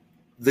doing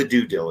the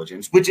due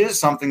diligence, which is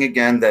something,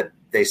 again, that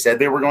they said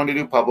they were going to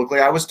do publicly.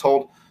 I was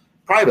told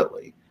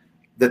privately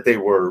that they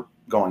were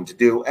going to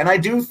do. And I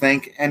do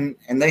think, and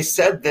they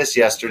said this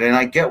yesterday, and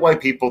I get why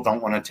people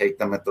don't want to take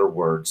them at their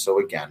word. So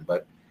again,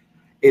 but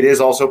it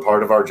is also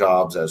part of our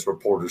jobs as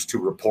reporters to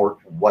report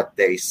what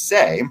they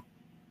say.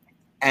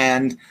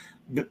 And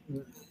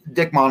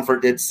Dick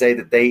Monfort did say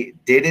that they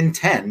did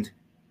intend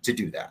to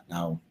do that.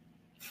 Now,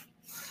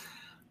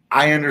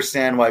 I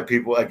understand why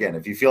people, again,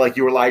 if you feel like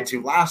you were lied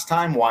to last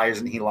time, why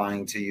isn't he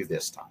lying to you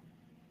this time?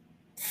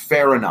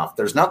 Fair enough.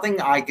 There's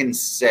nothing I can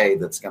say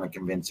that's going to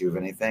convince you of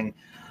anything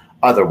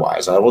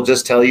otherwise. I will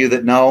just tell you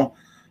that no,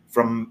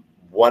 from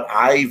what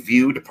I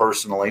viewed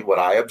personally, what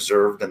I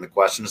observed, and the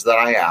questions that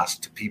I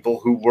asked to people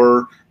who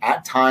were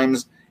at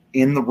times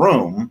in the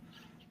room,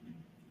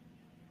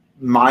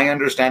 my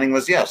understanding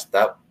was, yes,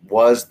 that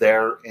was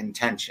their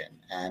intention.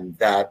 And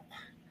that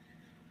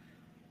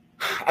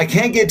I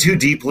can't get too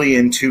deeply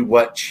into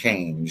what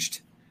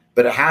changed,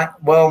 but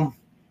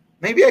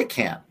maybe I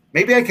can.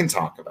 Maybe I can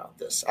talk about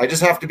this. I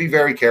just have to be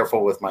very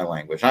careful with my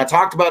language. And I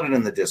talked about it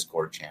in the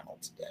Discord channel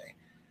today,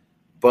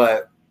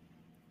 but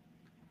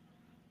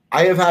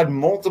I have had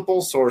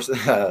multiple sources.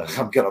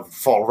 I'm going to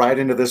fall right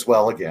into this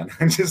well again.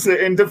 Just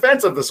in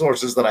defense of the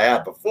sources that I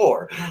had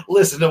before.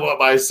 Listen to what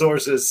my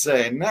sources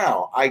say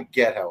now. I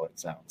get how it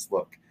sounds.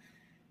 Look,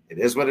 It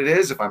is what it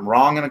is. If I'm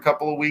wrong in a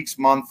couple of weeks,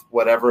 month,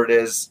 whatever it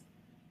is,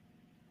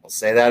 I'll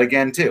say that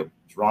again too.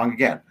 It's wrong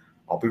again.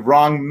 I'll be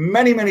wrong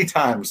many, many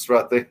times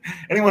throughout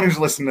anyone who's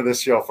listened to this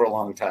show for a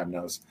long time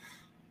knows.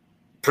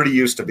 Pretty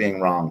used to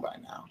being wrong by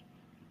now.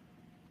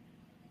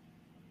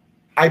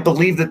 I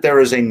believe that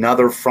there is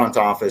another front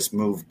office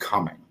move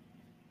coming,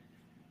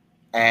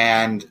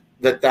 and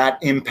that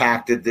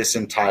impacted this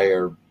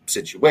entire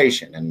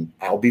situation. And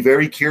I'll be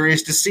very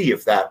curious to see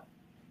if that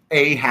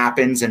A,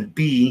 happens, and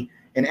B,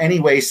 in any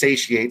way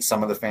satiates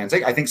some of the fans.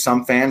 I think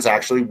some fans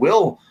actually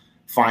will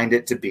find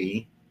it to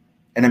be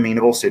an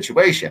amenable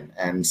situation,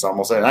 and some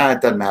will say,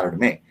 it doesn't matter to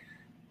me.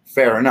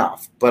 Fair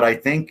enough. But I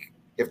think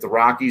if the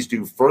Rockies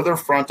do further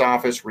front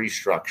office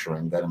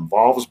restructuring that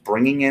involves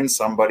bringing in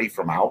somebody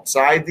from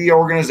outside the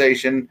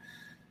organization,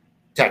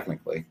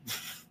 technically,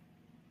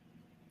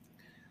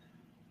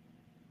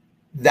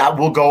 that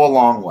will go a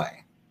long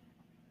way.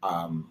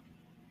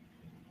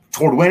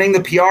 Toward winning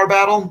the PR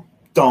battle,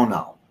 don't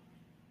know.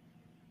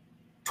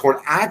 Toward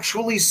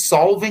actually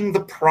solving the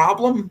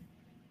problem,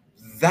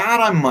 that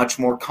I'm much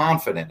more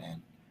confident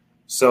in.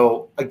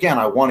 So again,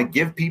 I want to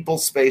give people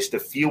space to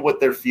feel what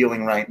they're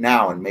feeling right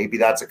now. And maybe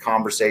that's a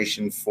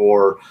conversation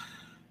for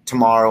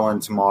tomorrow and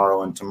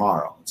tomorrow and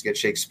tomorrow. Let's get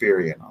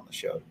Shakespearean on the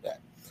show today.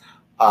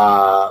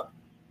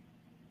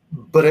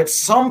 But at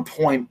some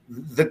point,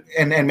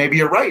 and maybe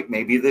you're right.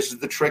 Maybe this is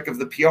the trick of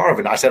the PR of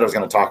it. I said I was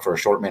going to talk for a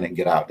short minute and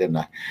get out, didn't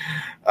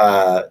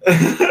I?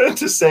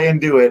 To say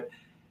and do it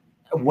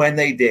when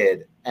they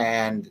did,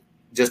 and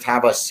just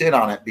have us sit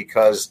on it,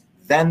 because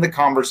then the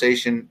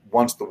conversation,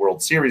 once the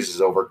World Series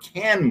is over,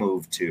 can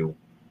move to,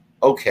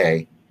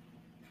 okay,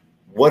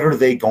 what are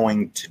they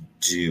going to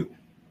do?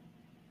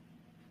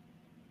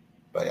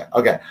 But yeah,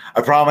 okay.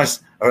 I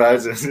promise. I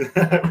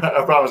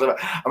promise.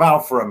 I'm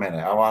out for a minute.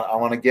 I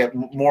want to get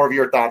more of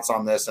your thoughts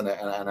on this, and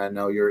I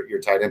know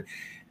you're tied in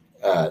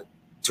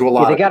to a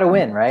lot. They got to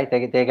win, right?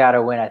 They got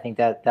to win. I think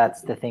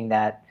that's the thing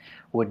that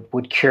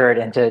would cure it.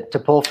 And to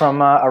pull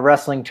from a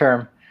wrestling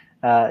term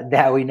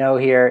that we know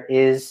here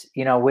is,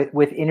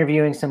 with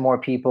interviewing some more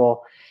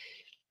people,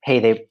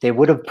 hey, they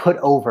would have put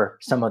over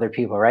some other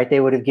people, right? They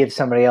would have given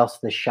somebody else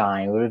the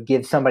shine, would have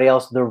given somebody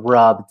else the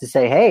rub to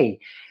say, hey,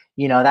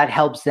 that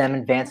helps them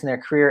advance in their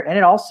career. And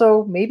it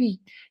also maybe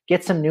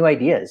gets some new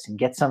ideas and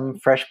get some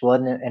fresh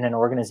blood in an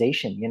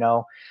organization.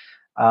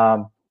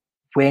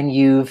 When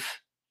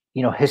you've,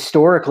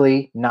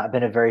 historically not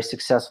been a very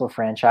successful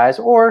franchise,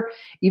 or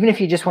even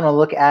if you just want to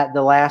look at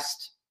the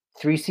last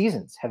 3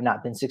 seasons have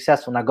not been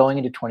successful. Now going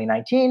into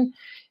 2019,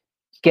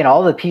 again,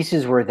 all the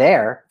pieces were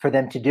there for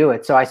them to do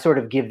it. So I sort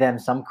of give them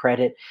some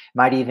credit,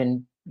 might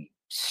even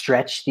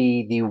stretch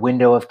the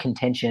window of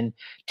contention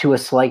to a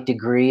slight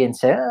degree and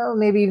say, oh,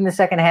 maybe even the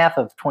second half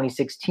of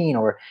 2016,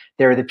 or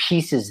there are the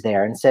pieces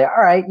there, and say,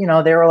 all right,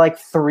 there were like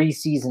 3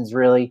 seasons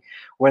really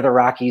where the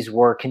Rockies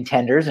were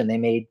contenders and they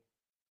made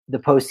the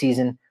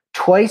postseason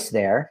twice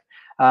there.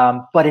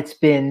 But it's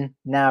been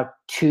now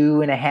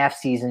 2.5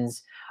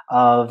 seasons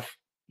of,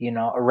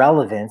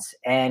 irrelevance.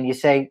 And you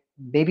say,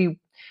 maybe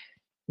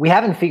we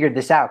haven't figured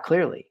this out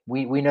clearly.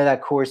 We know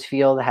that Coors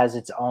Field has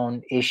its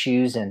own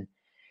issues, and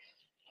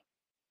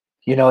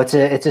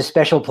it's a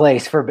special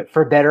place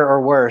for better or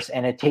worse,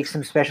 and it takes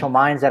some special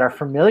minds that are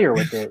familiar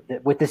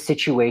with the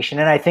situation.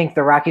 And I think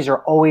the Rockies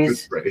are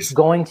always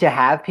going to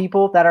have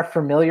people that are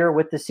familiar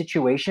with the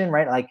situation,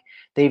 right? Like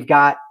they've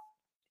got,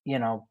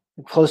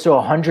 close to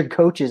 100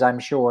 coaches, I'm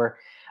sure,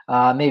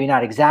 maybe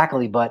not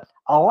exactly, but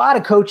a lot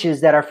of coaches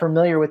that are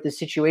familiar with the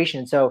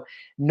situation. So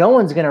no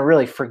one's going to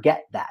really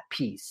forget that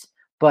piece.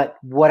 But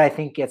what I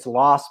think gets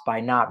lost by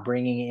not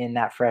bringing in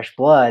that fresh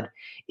blood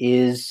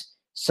is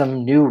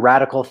some new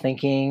radical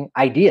thinking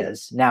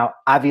ideas. Now,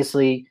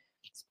 obviously,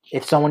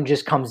 if someone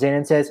just comes in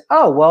and says,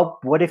 oh, well,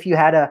 what if you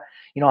had a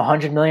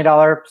 $100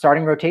 million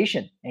starting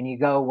rotation and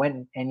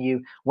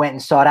you went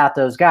and sought out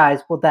those guys?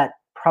 Well, that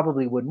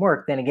probably wouldn't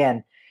work. Then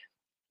again,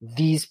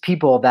 these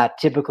people that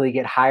typically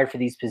get hired for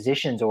these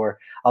positions, or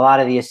a lot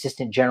of the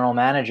assistant general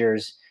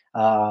managers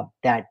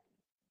that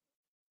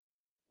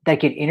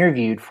get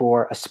interviewed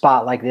for a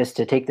spot like this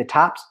to take the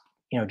top,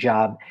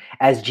 job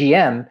as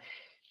GM,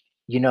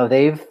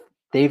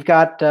 they've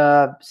got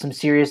some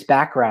serious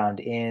background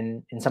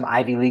in some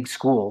Ivy League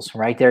schools,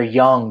 right? They're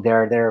young,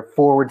 they're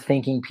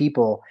forward-thinking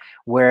people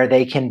where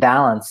they can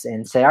balance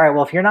and say, all right,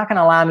 well, if you're not going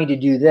to allow me to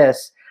do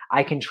this,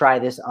 I can try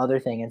this other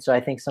thing. And so I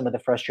think some of the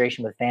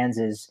frustration with fans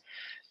is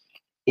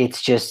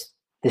it's just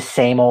the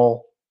same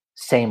old.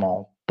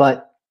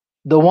 But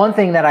the one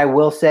thing that I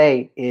will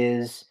say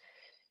is,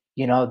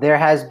 there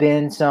has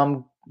been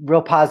some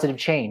real positive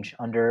change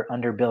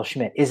under Bill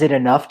Schmidt. Is it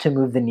enough to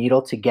move the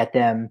needle to get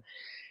them,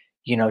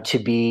 to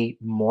be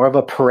more of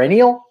a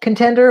perennial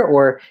contender,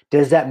 or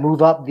does that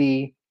move up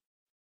the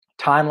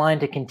timeline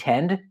to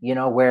contend,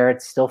 where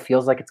it still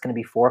feels like it's going to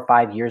be 4 or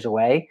 5 years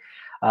away?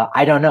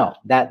 I don't know.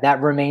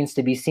 That remains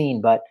to be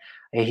seen, but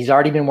he's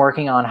already been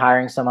working on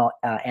hiring some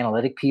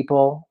analytic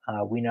people.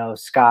 We know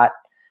Scott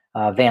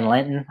Van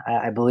Linton,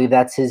 I believe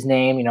that's his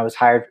name, was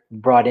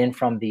brought in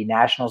from the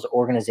Nationals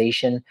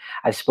organization.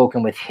 I've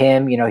spoken with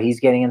him. He's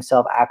getting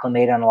himself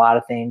acclimated on a lot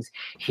of things.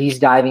 He's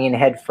diving in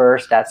head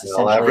first. That's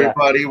essentially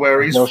everybody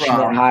where he's Bill from.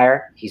 Schmidt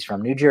hire. He's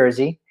from New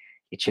Jersey.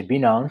 It should be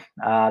known.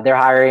 They're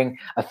hiring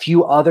a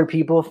few other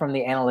people from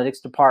the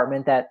analytics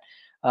department that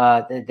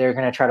they're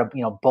going to try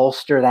to,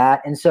 bolster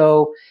that. And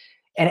so,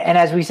 and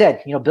as we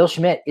said, Bill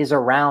Schmidt is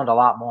around a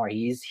lot more.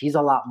 He's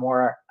a lot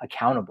more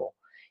accountable.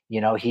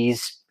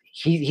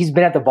 He's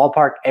been at the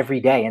ballpark every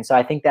day. And so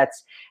I think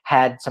that's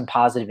had some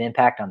positive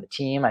impact on the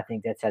team. I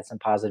think that's had some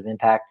positive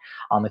impact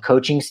on the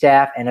coaching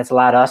staff, and it's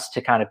allowed us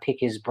to kind of pick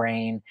his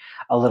brain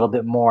a little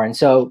bit more. And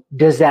so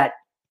does that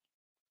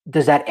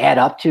add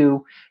up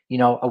to,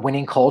 a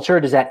winning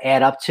culture? Does that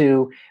add up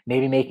to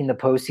maybe making the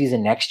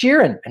postseason next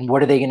year? And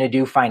what are they going to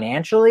do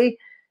financially?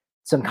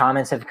 Some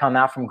comments have come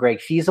out from Greg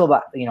Fiesel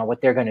about,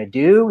 what they're going to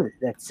do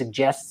that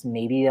suggests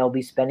maybe they'll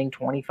be spending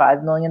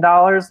 $25 million,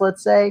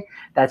 let's say.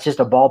 That's just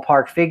a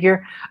ballpark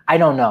figure. I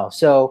don't know.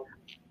 So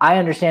I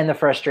understand the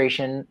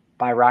frustration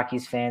by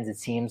Rockies fans. It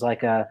seems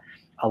like a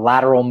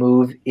lateral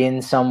move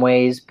in some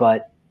ways,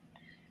 but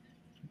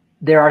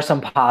there are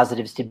some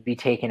positives to be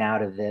taken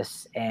out of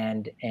this.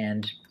 And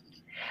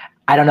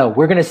I don't know.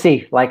 We're going to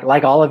see,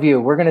 like all of you,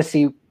 we're going to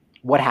see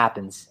what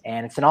happens.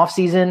 And it's an off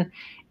season.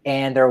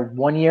 And they're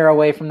 1 year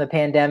away from the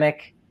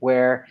pandemic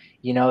where,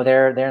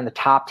 they're in the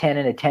top 10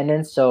 in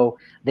attendance. So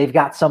they've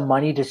got some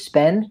money to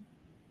spend.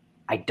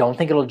 I don't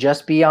think it'll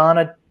just be on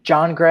a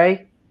Jon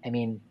Gray. I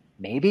mean,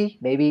 maybe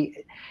they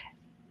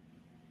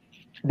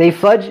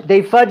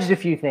fudged a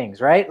few things,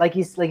 right? Like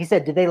you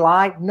said, did they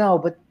lie? No,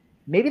 but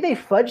maybe they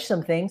fudged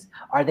some things.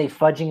 Are they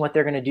fudging what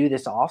they're going to do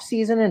this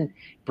offseason and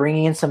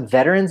bringing in some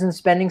veterans and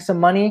spending some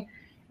money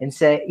and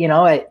say,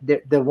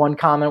 the one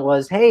comment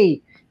was,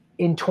 hey,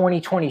 in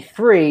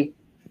 2023,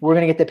 we're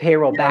going to get the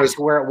payroll back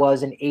to where it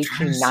was in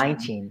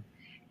 18-19.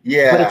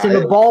 Yeah. But it's in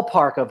the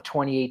ballpark of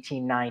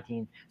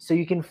 2018-19. So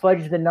you can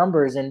fudge the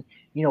numbers. And,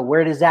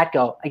 where does that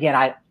go? Again,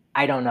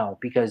 I don't know,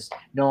 because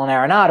Nolan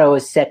Arenado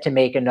is set to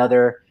make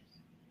another,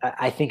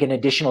 I think, an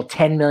additional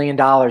 $10 million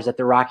that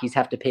the Rockies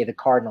have to pay the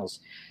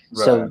Cardinals.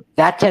 Right. So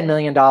that $10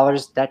 million,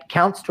 that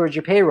counts towards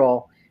your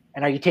payroll.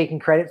 And are you taking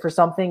credit for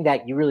something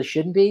that you really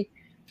shouldn't be?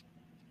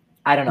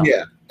 I don't know.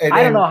 Yeah.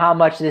 I don't know how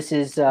much this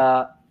is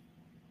the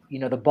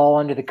ball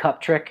under the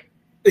cup trick.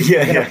 Yeah,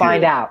 we're going to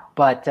find out.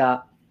 But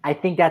I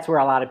think that's where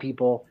a lot of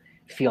people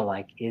feel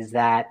like, is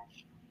that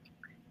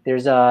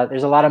there's a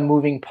lot of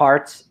moving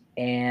parts,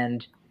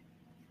 and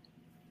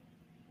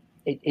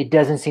it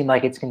doesn't seem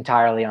like it's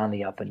entirely on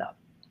the up and up.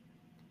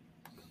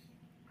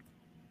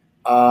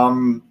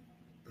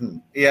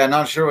 Yeah,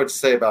 not sure what to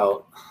say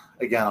about,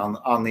 again,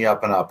 on the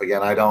up and up.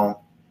 Again, I don't.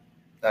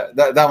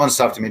 That one's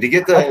tough to me. To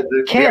get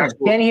Ken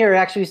here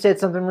actually said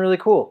something really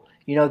cool.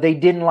 They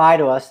didn't lie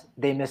to us;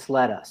 they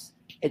misled us.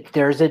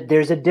 There's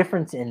a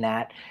difference in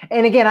that.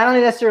 And again, I don't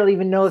necessarily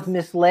even know if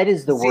misled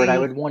is the word I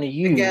would want to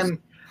use. Again,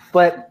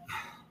 but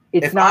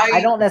it's not.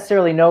 I don't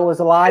necessarily know it was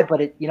a lie,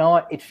 but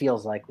it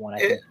feels like one. I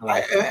think.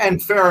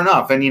 And fair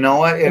enough. And you know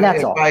what?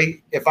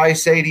 If I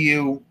say to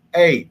you,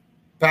 hey,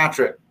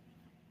 Patrick,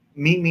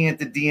 meet me at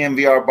the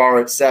DNVR bar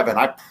at 7,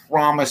 I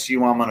promise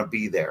you I'm going to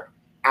be there.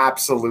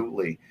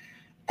 Absolutely.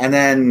 And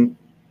then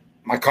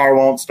my car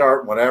won't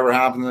start. Whatever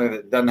happens, if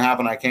it doesn't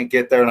happen, I can't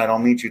get there, and I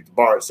don't meet you at the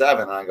bar at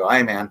 7. And I go,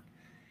 hey, man,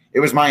 it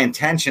was my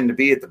intention to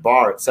be at the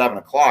bar at 7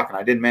 o'clock, and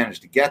I didn't manage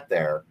to get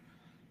there.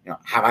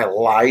 Have I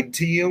lied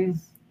to you?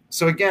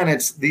 So again,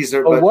 these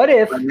are. But what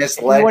if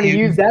you want to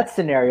use that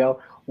scenario?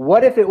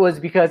 What if it was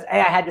because,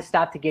 hey, I had to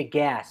stop to get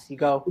gas? You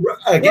go,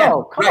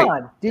 no, come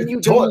on. Didn't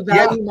you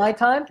value my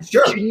time?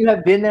 Sure. Shouldn't you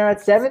have been there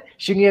at 7?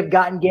 Shouldn't you have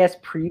gotten gas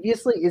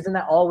previously? Isn't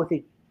that all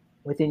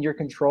within your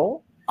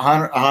control?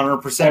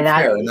 100%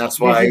 fair, and that's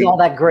why this is all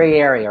that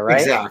gray area,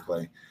 right?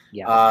 Exactly.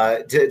 Yeah.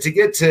 To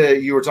get to,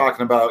 you were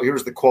talking about,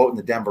 here's the quote in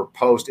the Denver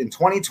Post: in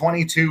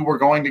 2022, we're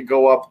going to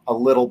go up a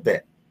little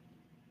bit.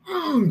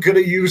 Could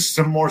have used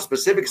some more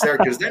specifics there,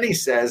 because then he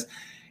says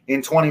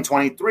in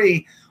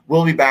 2023,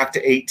 we'll be back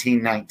to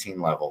 18-19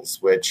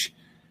 levels, which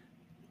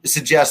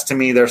suggests to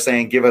me they're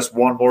saying, give us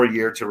one more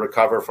year to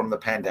recover from the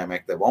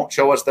pandemic. They won't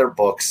show us their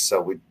books.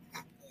 So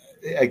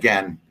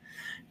again,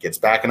 gets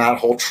back in that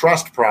whole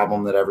trust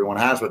problem that everyone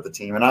has with the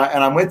team. And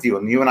I'm with you.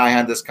 And you and I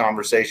had this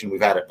conversation.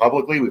 We've had it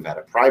publicly. We've had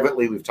it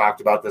privately. We've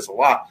talked about this a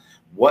lot.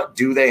 What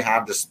do they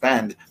have to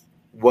spend?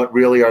 What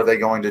really are they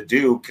going to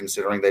do,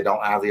 considering they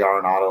don't have the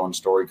Arenado and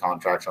Story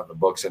contracts on the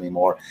books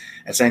anymore?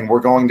 And saying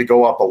we're going to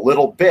go up a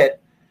little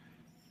bit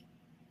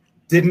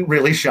didn't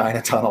really shine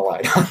a ton of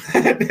light on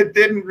it. It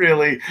didn't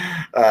really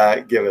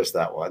give us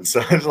that one.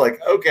 So it's like,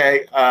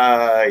 okay,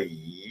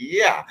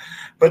 yeah.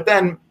 But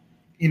then,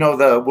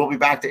 we'll be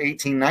back to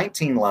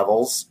 18-19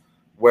 levels,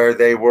 where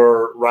they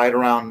were right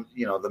around,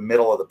 the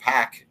middle of the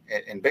pack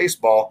in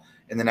baseball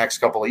in the next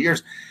couple of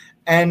years.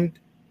 And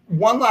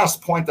one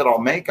last point that I'll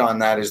make on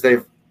that is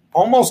they've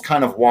almost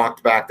kind of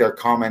walked back their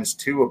comments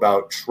too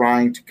about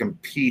trying to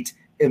compete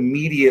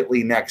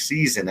immediately next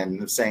season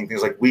and saying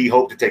things like, we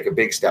hope to take a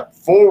big step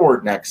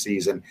forward next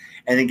season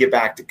and then get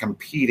back to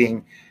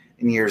competing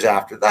in years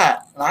after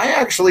that. And I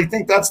actually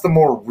think that's the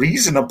more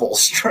reasonable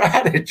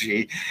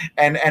strategy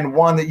and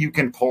one that you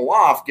can pull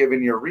off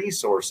given your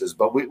resources.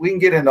 But we can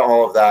get into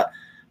all of that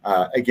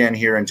again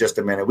here in just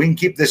a minute. We can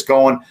keep this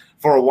going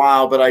for a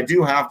while, but I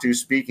do have to,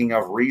 speaking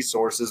of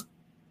resources,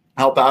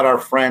 help out our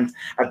friends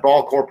at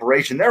Ball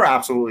Corporation. They're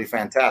absolutely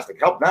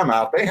fantastic. Help them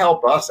out. They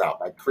help us out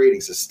by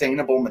creating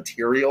sustainable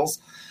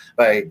materials,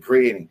 by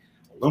creating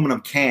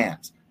aluminum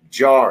cans,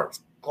 jars,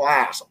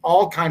 glass,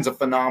 all kinds of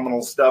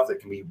phenomenal stuff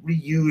that can be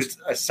reused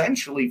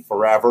essentially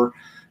forever.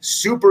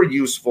 Super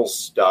useful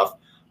stuff.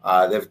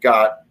 They've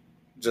got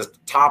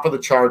just top of the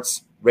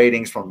charts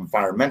ratings from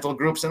environmental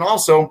groups and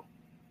also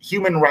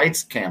human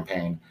rights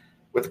campaign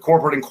with the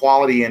Corporate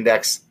Equality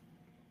Index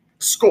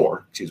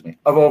score,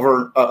 of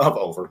over.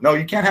 No,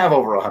 you can't have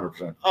over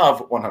 100%,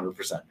 of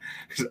 100%.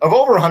 Of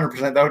over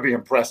 100%, that would be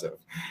impressive.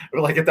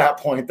 But like at that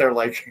point, they're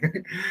like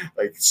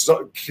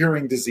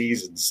curing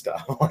disease and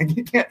stuff. Like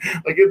you can't,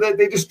 like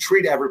they just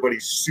treat everybody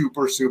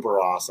super, super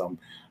awesome.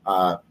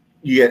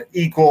 You get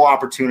equal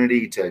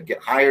opportunity to get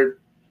hired,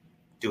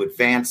 to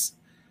advance,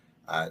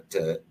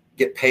 to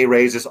get pay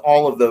raises,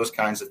 all of those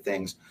kinds of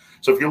things.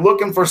 So if you're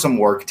looking for some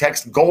work,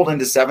 text Golden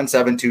to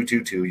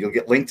 77222. You'll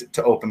get linked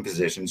to open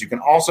positions. You can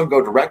also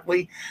go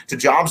directly to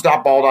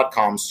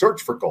jobs.ball.com,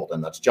 search for Golden.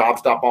 That's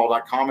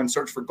jobs.ball.com and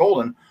search for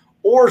Golden,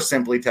 or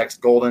simply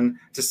text Golden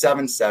to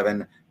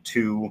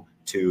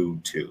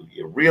 77222.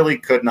 You really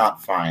could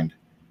not find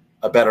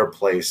a better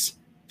place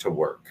to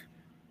work.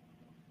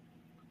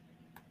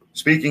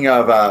 Speaking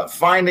of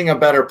finding a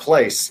better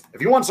place,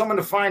 if you want someone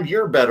to find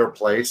your better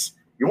place,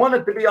 you want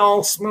it to be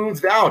all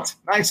smoothed out,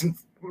 nice and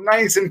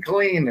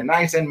clean and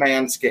nice and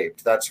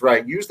manscaped. That's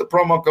right. Use the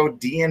promo code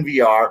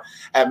DNVR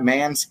at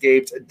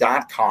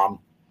manscaped.com.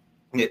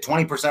 You get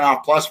 20%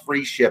 off plus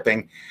free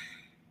shipping.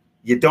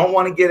 You don't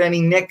want to get any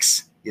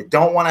nicks. You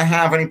don't want to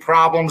have any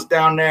problems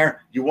down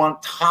there. You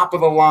want top of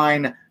the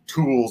line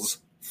tools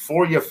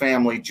for your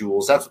family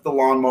jewels. That's what the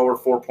Lawnmower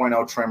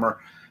 4.0 trimmer,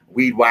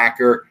 Weed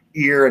Whacker,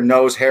 ear and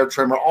nose hair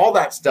trimmer, all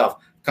that stuff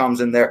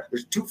comes in there.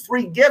 There's 2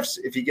 free gifts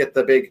if you get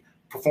the big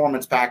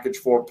Performance Package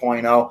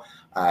 4.0.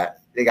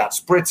 They got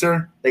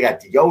spritzer, they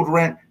got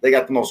deodorant, they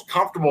got the most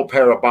comfortable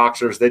pair of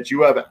boxers that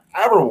you have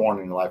ever worn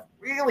in your life.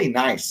 Really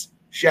nice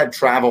shed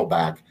travel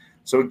bag.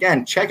 So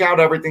again, check out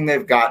everything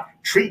they've got.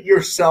 Treat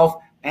yourself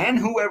and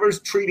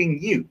whoever's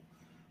treating you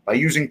by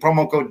using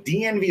promo code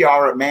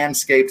DNVR at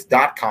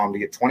manscaped.com to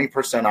get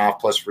 20% off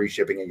plus free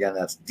shipping. Again,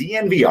 that's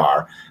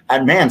DNVR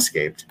at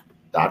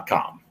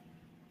manscaped.com.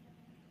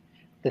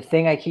 The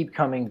thing I keep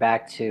coming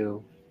back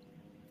to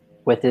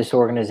with this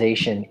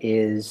organization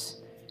is,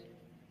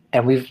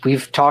 and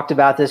we've talked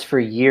about this for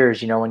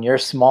years, when you're a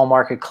small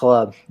market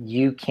club,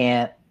 you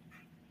can't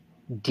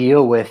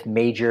deal with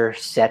major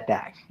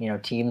setback.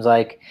 Teams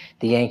like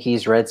the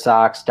Yankees, Red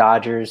Sox,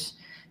 Dodgers,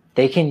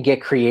 they can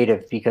get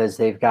creative because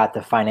they've got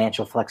the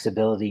financial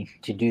flexibility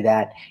to do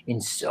that in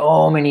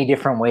so many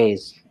different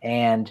ways.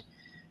 And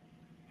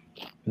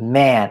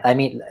man, I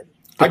mean,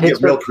 I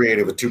get real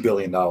creative with $2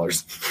 billion.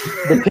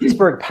 The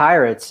Pittsburgh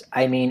Pirates,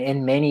 I mean,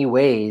 in many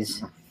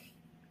ways,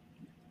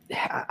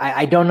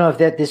 I don't know if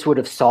this would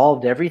have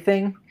solved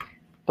everything,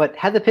 but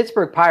had the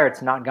Pittsburgh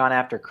Pirates not gone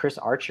after Chris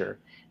Archer,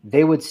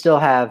 they would still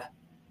have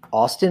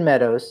Austin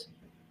Meadows,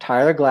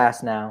 Tyler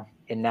Glasnow,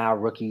 and now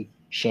rookie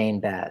Shane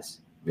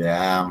Baz.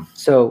 Yeah.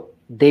 So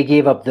they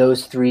gave up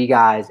those 3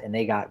 guys, and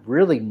they got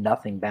really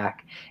nothing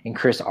back in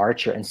Chris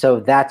Archer, and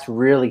so that's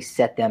really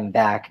set them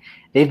back.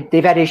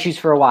 They've had issues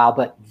for a while,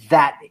 but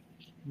that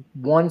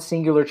one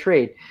singular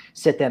trade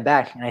set them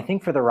back. And I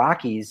think for the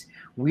Rockies,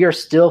 we are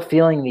still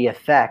feeling the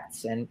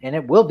effects, and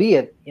it will be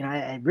it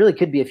really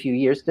could be a few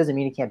years. It doesn't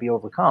mean it can't be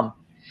overcome,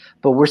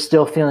 but we're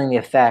still feeling the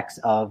effects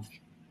of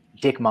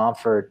Dick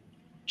Monfort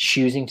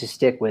choosing to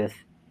stick with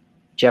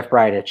Jeff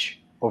Bridich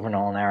over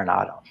Nolan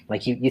Arenado.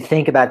 Like you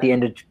think about the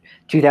end of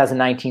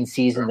 2019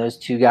 season, those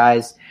 2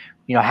 guys,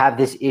 have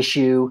this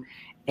issue,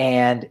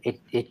 and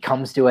it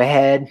comes to a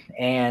head,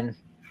 and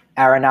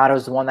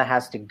Arenado's the one that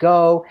has to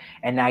go,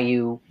 and now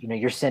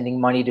you're sending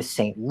money to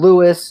St.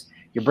 Louis.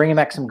 You're bringing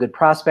back some good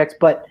prospects,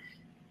 but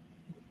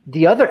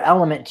the other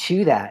element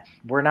to that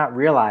we're not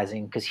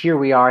realizing, because here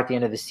we are at the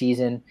end of the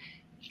season,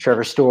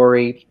 Trevor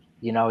Story,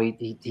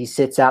 he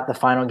sits out the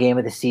final game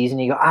of the season.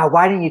 You go,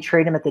 why didn't you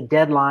trade him at the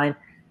deadline?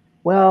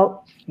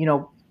 Well,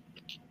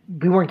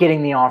 we weren't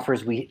getting the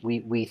offers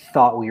we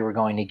thought we were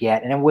going to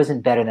get, and it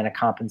wasn't better than a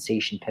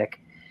compensation pick.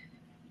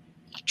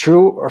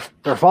 True or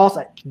false,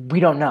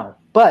 we don't know.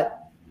 But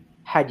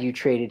had you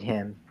traded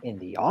him in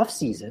the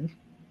offseason,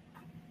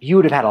 you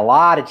would have had a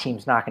lot of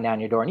teams knocking down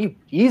your door, and you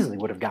easily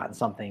would have gotten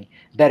something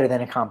better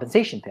than a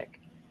compensation pick.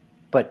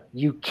 But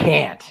you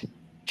can't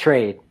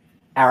trade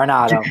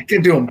Arenado. You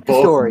can do them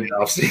both in the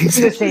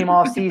offseason. The same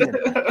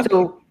offseason.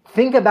 So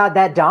think about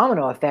that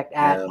domino effect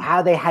at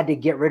how they had to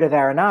get rid of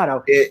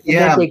Arenado.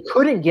 They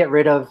couldn't get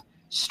rid of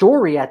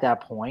Story at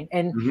that point.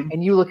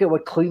 And you look at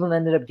what Cleveland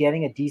ended up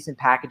getting, a decent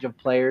package of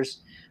players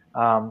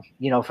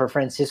For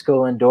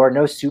Francisco Lindor,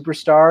 no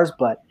superstars,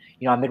 but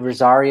Ahmed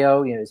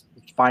Rosario, is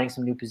finding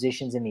some new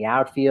positions in the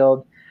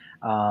outfield,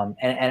 and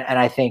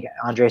I think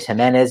Andres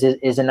Jimenez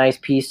is a nice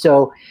piece.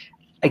 So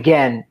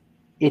again,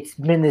 it's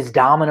been this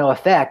domino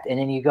effect, and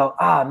then you go,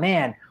 oh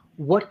man,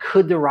 what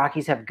could the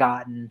Rockies have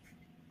gotten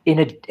in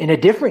a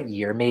different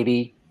year?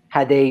 Maybe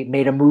had they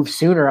made a move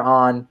sooner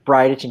on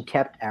Bridich and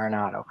kept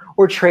Arenado,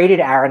 or traded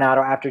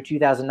Arenado after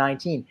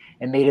 2019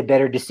 and made a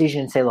better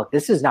decision and say, look,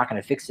 this is not going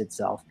to fix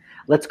itself.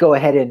 Let's go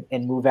ahead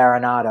and move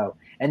Arenado.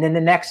 And then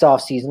the next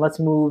offseason, let's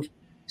move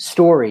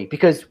Story,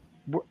 because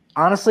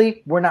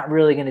honestly, we're not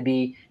really going to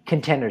be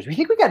contenders. We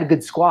think we got a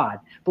good squad,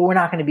 but we're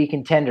not going to be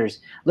contenders.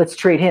 Let's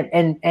trade him.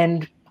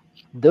 And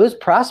those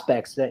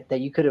prospects that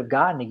you could have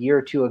gotten a year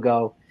or two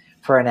ago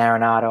for an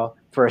Arenado,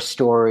 for a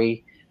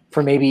Story,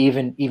 for maybe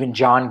even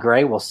John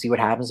Gray. We'll see what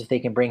happens if they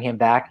can bring him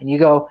back. And you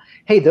go,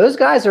 hey, those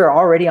guys are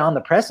already on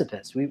the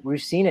precipice.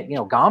 We've seen it.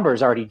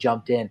 Gomber's already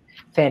jumped in.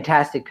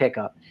 Fantastic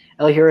pickup.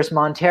 Elihuris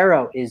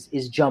Montero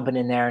is jumping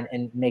in there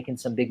and making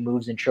some big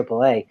moves in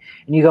AAA.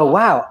 And you go,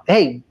 wow,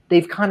 hey,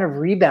 they've kind of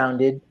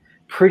rebounded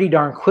pretty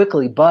darn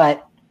quickly,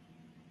 but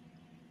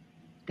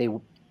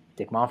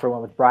Dick Monfort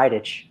went with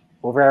Bridich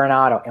over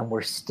Arenado, and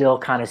we're still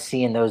kind of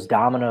seeing those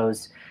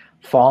dominoes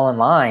fall in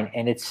line.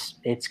 And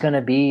it's going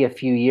to be a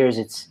few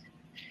years.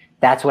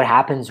 That's what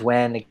happens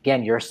when,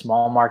 again, you're a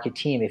small market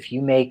team. If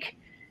you make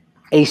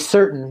a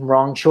certain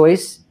wrong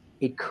choice,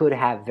 it could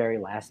have very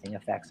lasting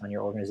effects on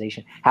your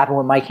organization. Happened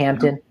with Mike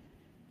Hampton,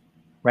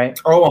 right?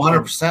 Oh,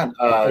 100%.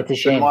 It's a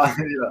shame.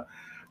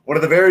 One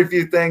of the very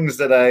few things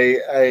that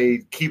I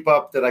keep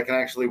up that I can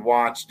actually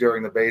watch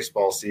during the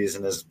baseball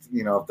season is,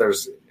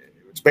 if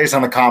it's based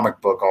on a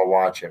comic book, I'll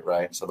watch it,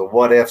 right? So the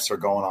what ifs are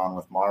going on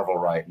with Marvel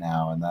right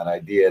now, and that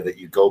idea that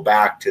you go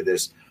back to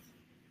this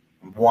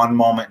one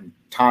moment in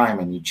time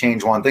and you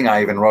change one thing.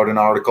 I even wrote an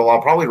article.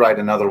 I'll probably write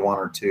another one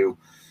or two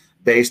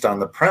based on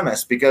the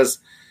premise, because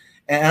 –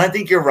 and I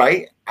think you're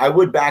right. I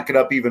would back it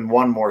up even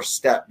one more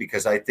step,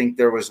 because I think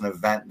there was an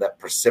event that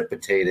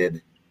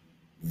precipitated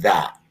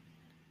that.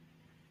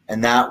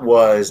 And that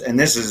was, and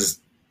this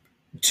is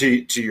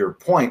to your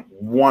point,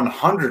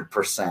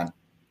 100%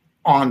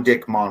 on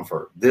Dick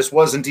Monfort. This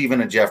wasn't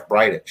even a Jeff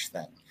Bridich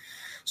thing.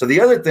 So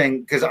the other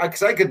thing, because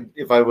I could,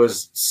 if I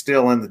was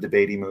still in the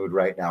debating mood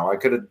right now, I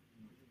could have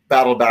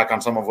battled back on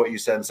some of what you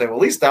said and say, well,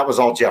 at least that was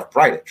all Jeff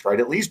Bridich,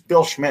 right? At least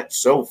Bill Schmidt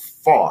so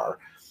far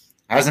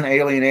hasn't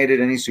alienated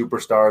any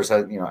superstars.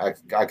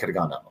 I could have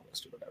gone down the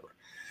list or whatever.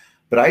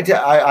 But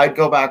I'd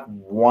go back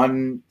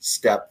one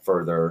step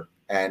further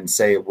and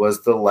say it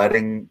was the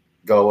letting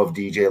go of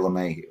DJ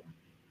LeMahieu.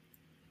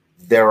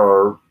 There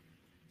are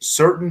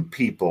certain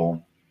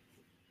people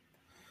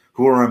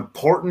who are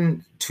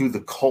important to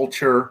the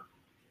culture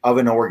of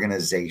an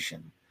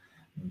organization,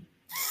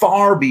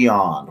 far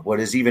beyond what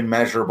is even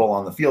measurable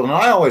on the field. And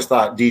I always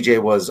thought DJ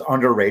was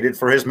underrated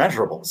for his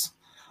measurables.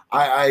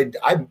 I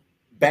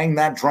banged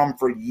that drum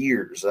for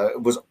years.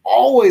 It was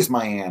always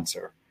my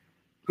answer.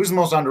 Who's the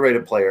most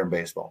underrated player in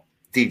baseball?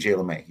 DJ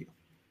LeMahieu.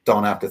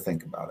 Don't have to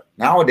think about it.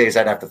 Nowadays,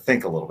 I'd have to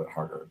think a little bit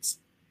harder.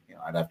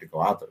 I'd have to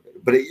go out there.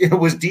 But it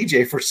was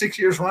DJ for 6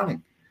 years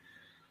running.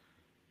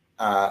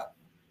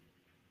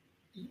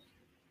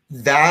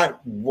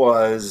 That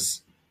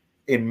was,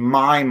 in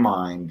my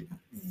mind,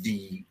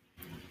 the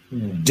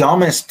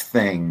dumbest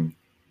thing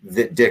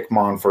that Dick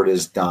Monfort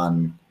has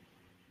done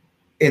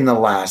in the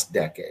last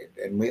decade.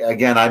 And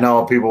I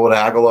know people would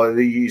haggle.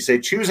 You say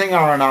choosing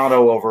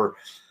Arenado over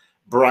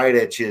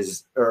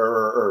Bridich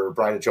or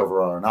Bridich over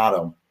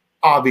Arenado,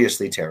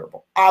 obviously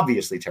terrible.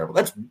 Obviously terrible.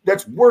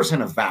 That's worse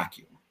in a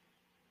vacuum.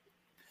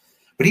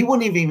 But he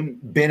wouldn't have even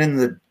been in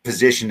the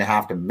position to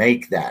have to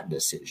make that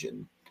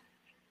decision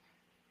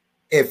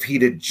if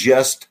he'd have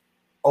just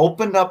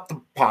opened up the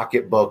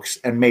pocketbooks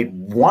and made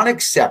one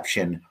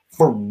exception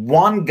for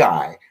one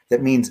guy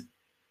that means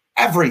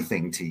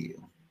everything to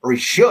you. Or he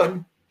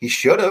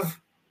should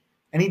have,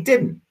 and he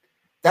didn't.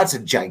 That's a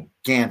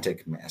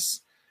gigantic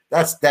miss.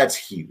 That's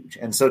huge.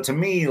 And so to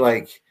me,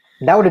 like,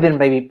 that would have been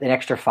maybe an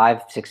extra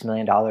 $5-6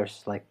 million.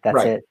 Like, that's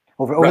right. It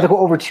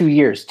over 2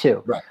 years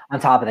too. Right. On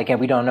top of it, again,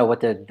 we don't know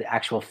what the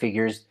actual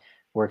figures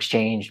were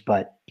exchanged,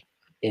 but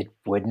it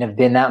wouldn't have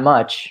been that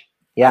much.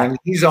 Yeah. And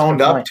he's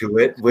owned up to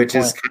it, which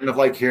is kind of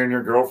like hearing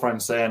your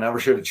girlfriend say, I never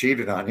should have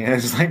cheated on you.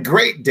 It's like,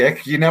 great,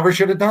 Dick, you never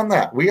should have done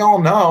that. We all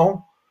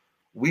know.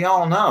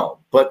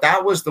 But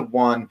that was the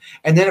one.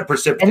 And then it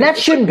precipitated. And that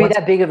shouldn't be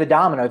that big of a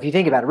domino if you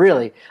think about it,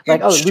 really.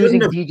 Like,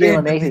 losing DJ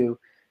LeMahieu.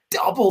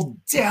 Doubled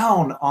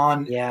down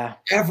on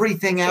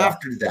everything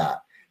after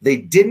that. They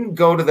didn't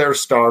go to their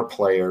star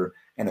player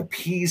and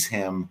appease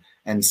him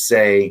and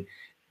say,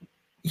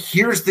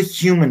 here's the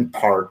human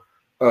part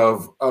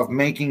of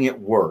making it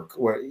work.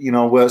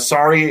 Where,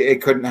 sorry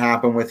it couldn't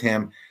happen with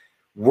him.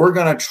 We're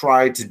going to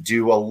try to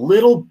do a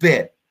little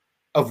bit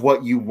of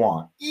what you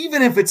want.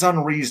 Even if it's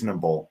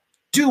unreasonable,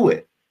 do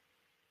it.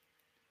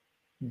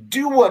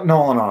 Do what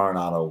Nolan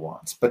Arenado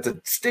wants. But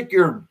to stick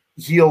your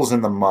heels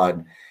in the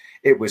mud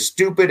It was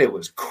stupid. It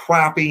was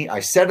crappy. I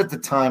said at the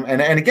time,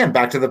 and again,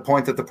 back to the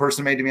point that the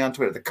person made to me on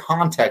Twitter, the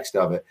context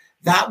of it,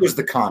 that was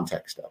the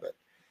context of it.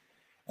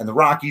 And the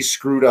Rockies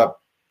screwed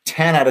up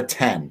 10 out of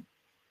 10.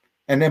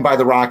 And then by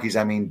the Rockies,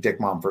 I mean Dick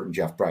Monfort and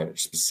Jeff Bridich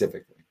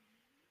specifically.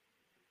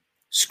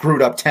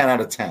 Screwed up 10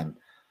 out of 10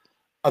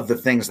 of the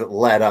things that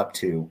led up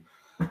to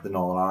the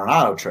Nolan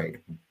Arenado trade.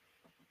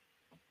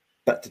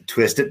 But to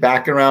twist it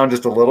back around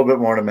just a little bit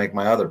more to make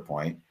my other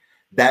point,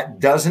 that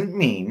doesn't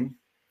mean,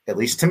 at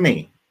least to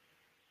me,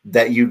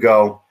 that you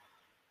go,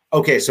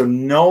 okay, so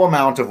no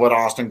amount of what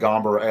Austin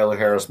Gomber or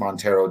Elehuris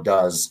Montero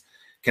does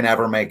can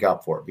ever make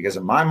up for it. Because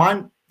in my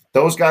mind,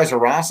 those guys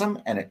are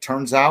awesome, and it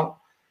turns out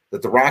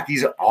that the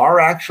Rockies are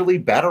actually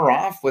better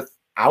off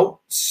without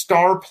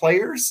star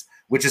players,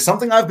 which is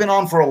something I've been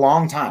on for a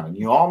long time. And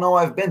you all know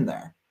I've been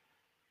there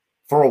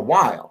for a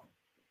while,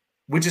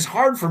 which is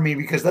hard for me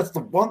because that's the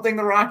one thing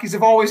the Rockies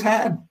have always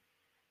had.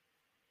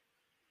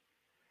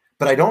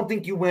 But I don't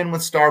think you win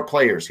with star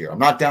players here. I'm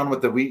not down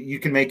with you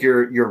can make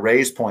your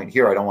raise point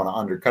here. I don't want to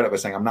undercut it by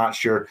saying I'm not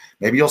sure.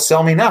 Maybe you'll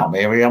sell me now.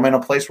 Maybe I'm in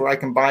a place where I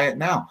can buy it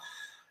now.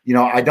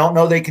 I don't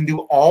know they can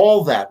do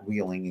all that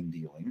wheeling and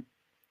dealing.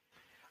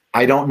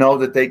 I don't know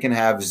that they can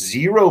have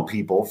zero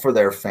people for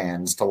their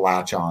fans to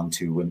latch on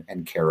to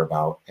and care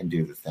about and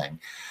do the thing.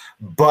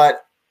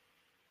 But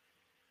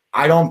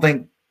I don't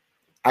think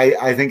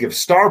I think if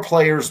star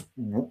players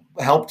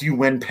helped you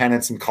win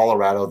pennants in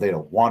Colorado, they'd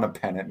have won a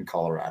pennant in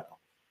Colorado.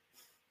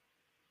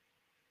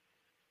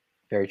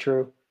 Very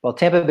true. Well,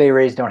 Tampa Bay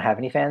Rays don't have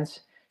any fans,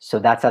 so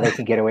that's how they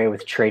can get away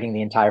with trading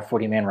the entire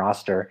 40-man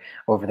roster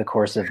over the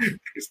course of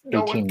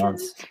 18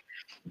 months.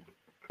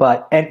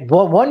 But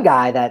one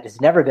guy that has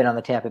never been on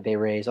the Tampa Bay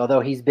Rays, although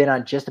he's been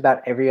on just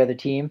about every other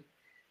team,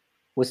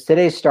 was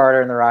today's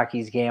starter in the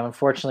Rockies game.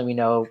 Unfortunately, we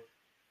know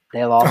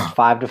they lost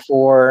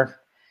 5-4.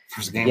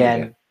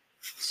 Again,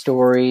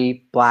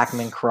 Story,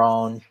 Blackmon,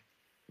 Cron,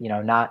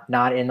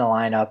 not in the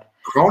lineup.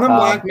 Cron and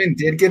Blackmon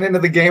did get into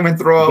the game and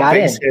throw out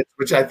base hits,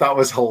 which I thought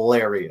was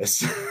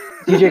hilarious.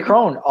 DJ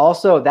Cron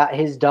also, that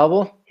his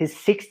double, his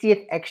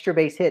 60th extra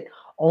base hit,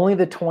 only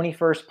the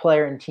 21st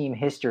player in team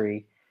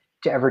history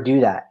to ever do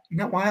that. Isn't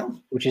that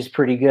wild? Which is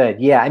pretty good.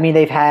 Yeah, I mean,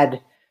 they've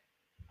had,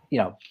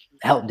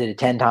 Helton did it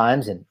 10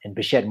 times, and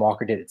Bichette and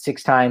Walker did it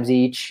 6 times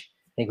each.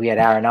 I think we had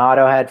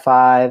Arenado had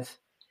 5.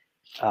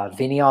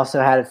 Vinny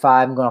also had it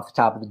 5. I'm going off the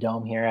top of the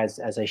dome here as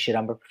I should.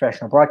 I'm a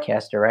professional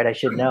broadcaster, right? I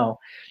should know.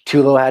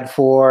 Tulo had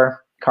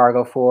 4,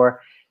 Cargo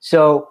 4.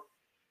 So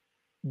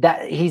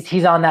that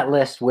he's on that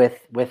list with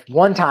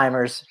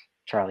one-timers,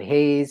 Charlie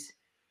Hayes,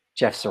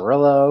 Jeff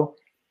Cirillo,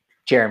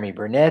 Jeremy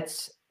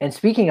Burnitz. And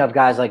speaking of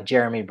guys like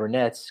Jeremy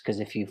Burnitz, because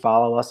if you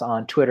follow us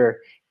on Twitter,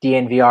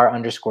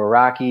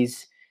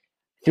 DNVR_Rockies,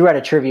 threw out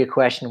a trivia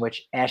question,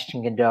 which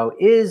Ashton Gando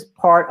is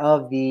part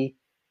of the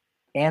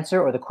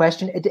answer or the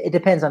question. It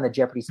depends on the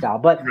Jeopardy style.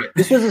 But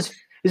this is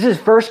his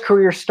first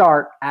career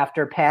start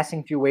after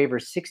passing through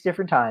waivers 6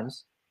 different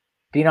times,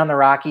 being on the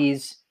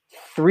Rockies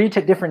 3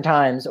 different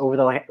times over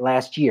the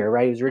last year,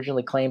 right? He was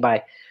originally claimed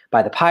by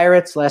the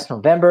Pirates last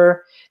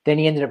November. Then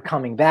he ended up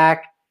coming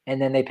back,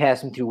 and then they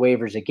passed him through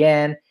waivers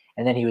again.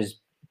 And then he was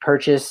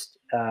purchased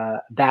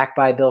back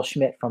by Bill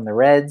Schmidt from the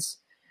Reds.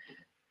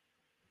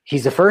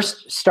 He's the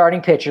first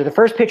starting pitcher, the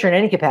first pitcher in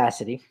any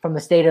capacity from the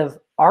state of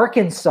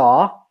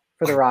Arkansas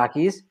for the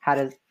Rockies. How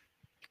does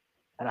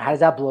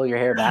that blow your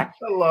hair back?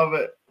 I love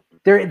it.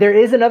 There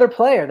is another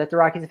player that the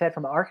Rockies have had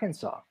from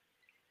Arkansas.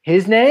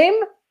 His name?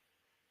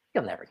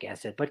 You'll never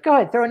guess it, but go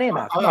ahead, throw a name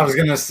out. I was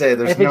going to say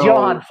there's if it's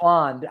Johan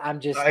Flond, I'm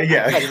just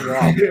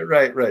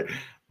right.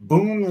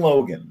 Boone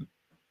Logan.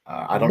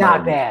 I don't know.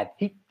 Not bad.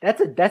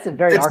 That's a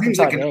very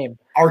Arkansas name.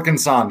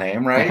 Arkansas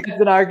name, right? It's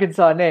an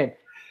Arkansas name.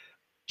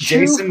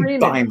 Jason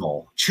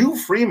Beinel. Chew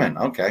Freeman.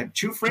 Okay.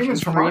 Chew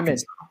Freeman's from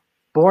Arkansas.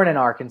 Born in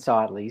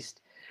Arkansas, at least.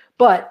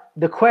 But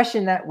the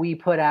question that we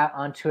put out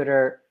on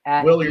Twitter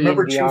at Will, you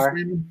remember Chew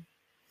Freeman?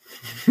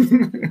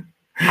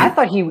 I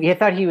thought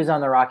he was on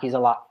the Rockies a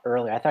lot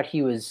earlier. I thought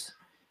he was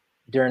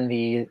during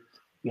the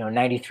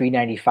 93,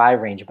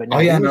 95 range. But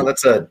no,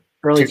 that's a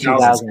early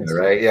 2000s,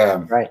 right?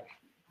 Yeah, right.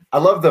 I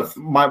love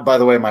by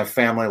the way, my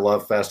family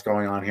love fest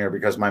going on here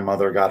because my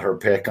mother got her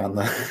pick on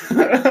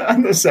the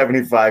on the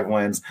 75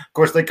 wins. Of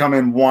course, they come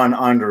in 1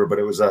 under, but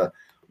it was a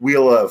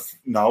wheel of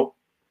no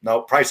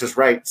Price is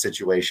Right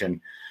situation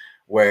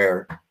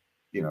where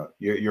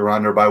you're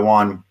under by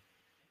 1.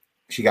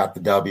 She got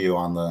the W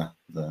on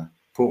the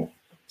pool.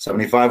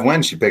 75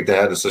 wins. She picked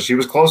ahead, so she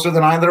was closer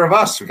than either of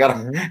us. We gotta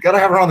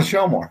have her on the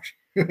show more.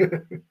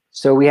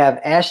 So we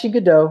have Ashton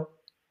Gado,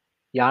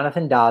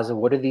 Jonathan Daza.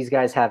 What do these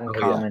guys have in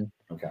common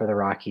for the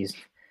Rockies?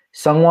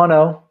 Sungwon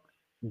Oh,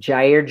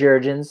 Jair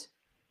Jurgens,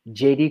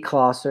 J.D.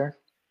 Closser,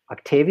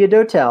 Octavia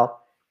Dotel,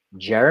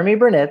 Jeremy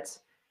Burnitz,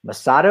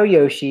 Masato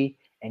Yoshi,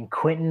 and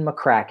Quentin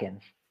McCracken.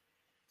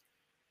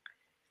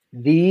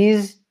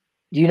 These,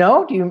 do you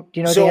know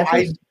So the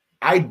answers?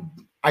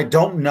 I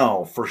don't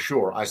know for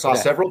sure. I saw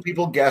several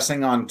people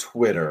guessing on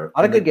Twitter. A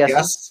lot of good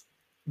guesses.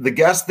 The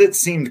guess that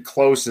seemed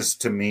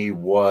closest to me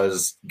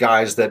was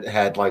guys that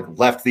had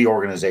left the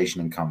organization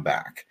and come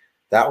back.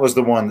 That was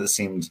the one that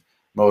seemed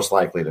most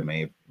likely to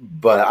me,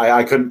 but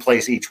I couldn't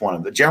place each one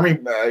of them. Jeremy,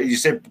 you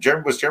said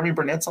was Jeremy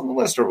Burnett on the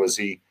list, or was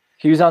he?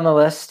 He was on the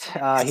list.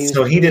 He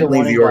didn't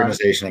leave the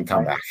organization and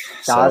come back.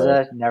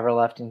 Daza never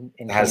left and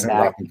hasn't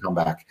left and come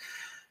back.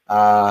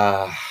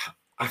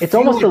 It's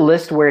almost a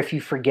list where if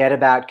you forget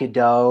about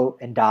Godot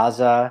and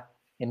Daza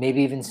and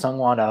maybe even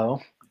Sungwon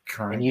Oh,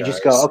 and you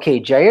just go, okay,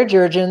 Jair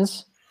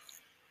Jurgens,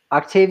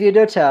 Octavio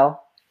Dotel,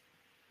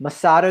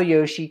 Masato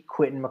Yoshi,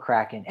 Quentin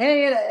McCracken.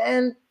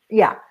 And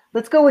yeah,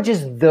 let's go with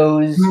just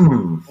those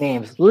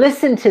names.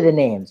 Listen to the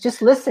names.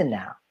 Just listen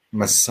now.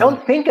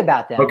 Don't think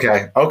about them.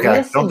 Okay.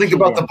 Don't think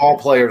about the ball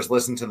players.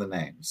 Listen to the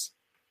names.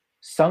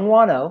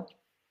 Sungwon Oh,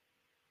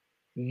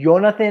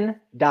 Jonathan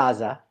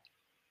Daza,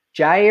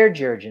 Jair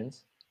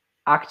Jurgens,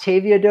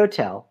 Octavio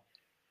Dotel,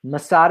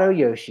 Masato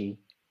Yoshi,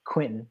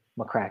 Quentin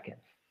McCracken.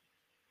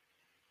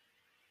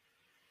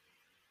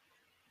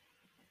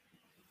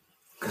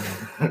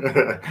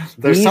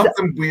 There's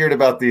something weird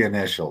about the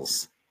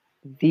initials.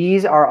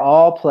 These are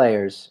all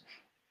players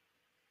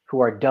who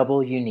are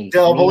double unique.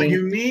 Double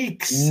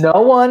uniques.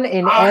 No one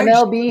in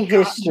MLB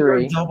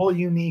history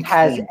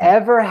has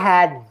ever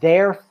had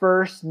their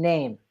first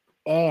name,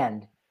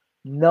 and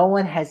no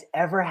one has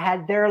ever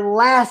had their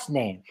last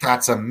name.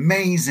 That's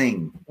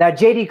amazing. Now,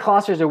 JD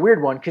Klosser is a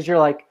weird one because you're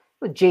like,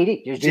 well,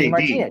 JD, there's JD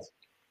Martinez.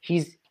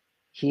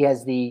 He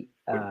has the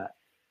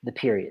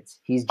periods.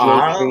 He's J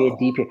period,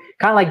 D period.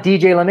 Kind of like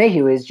DJ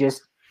LeMahieu is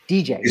just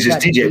DJ. He's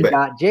just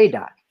DJ. J.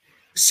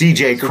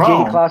 CJ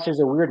Cron. JD Klosser is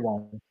a weird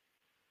one.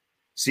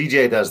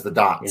 CJ does the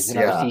dots.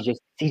 Yeah.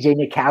 CJ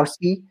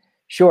Nikowski.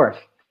 Sure.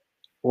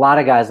 A lot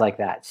of guys like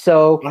that.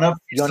 So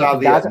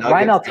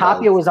Raimel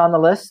Tapia was on the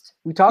list.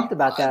 We talked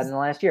about that in the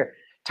last year.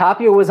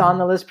 Tapia was on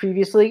the list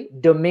previously.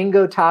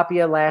 Domingo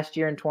Tapia last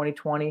year in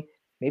 2020.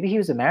 Maybe he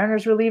was a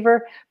Mariners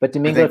reliever, but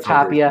Domingo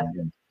Tapia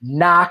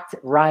knocked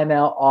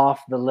Raimel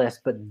off the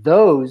list. But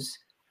those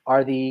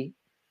are the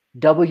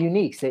double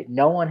uniques. That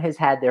no one has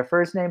had their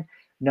first name.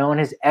 No one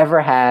has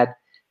ever had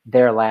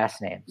their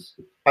last names.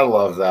 I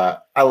love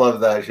that.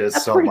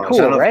 Just so much. Cool,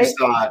 I don't know right? if you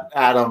saw it.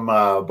 Adam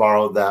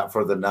borrowed that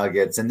for the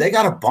Nuggets, and they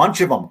got a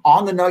bunch of them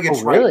on the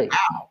Nuggets right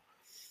now.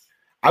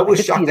 I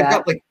was shocked. They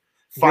got like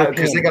 5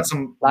 because they got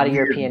a lot of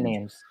European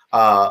names.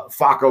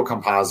 Fako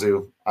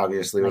Campazzo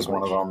obviously was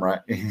one of them,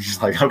 right?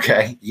 He's like,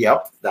 okay,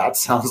 yep, that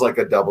sounds like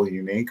a double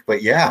unique,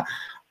 but yeah,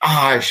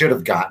 I should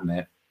have gotten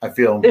it. I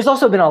feel there's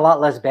also been a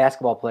lot less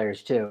basketball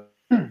players too,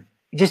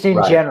 just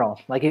in general.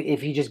 Like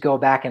if you just go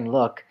back and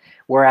look,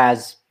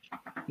 whereas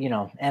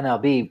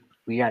MLB,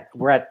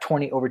 we're at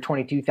over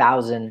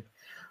 22,000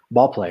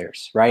 ball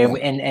players, right?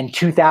 And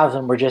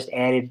 2,000 were just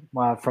added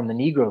from the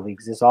Negro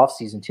Leagues this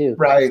offseason too.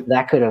 Right. So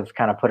that could have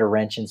kind of put a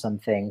wrench in some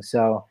things.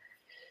 So,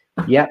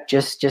 yep,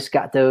 just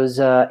got those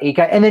 8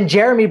 guys. And then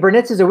Jeremy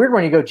Burnett is a weird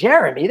one. You go,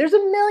 Jeremy, there's a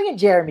million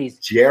Jeremys.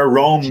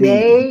 Jerome.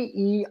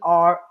 Jeromy.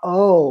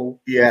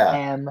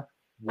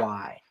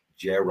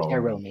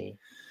 Jeremy.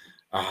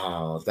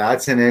 Oh,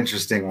 that's an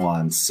interesting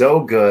one. So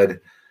good.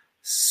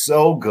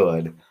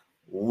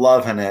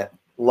 Loving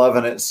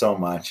it so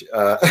much.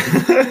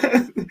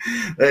 And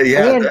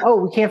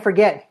we can't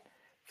forget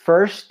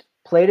first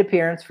plate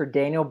appearance for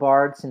Daniel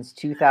Bard since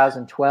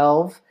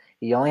 2012.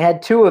 He only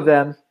had 2 of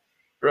them.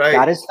 Right.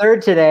 Got his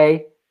 3rd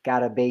today.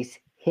 Got a base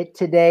hit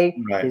today.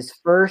 Right. His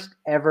first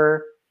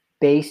ever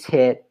base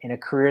hit in a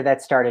career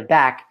that started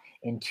back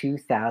in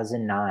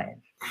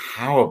 2009.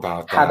 How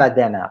about that? How about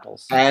them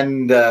apples?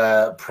 And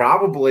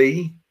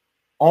probably,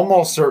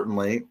 almost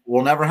certainly,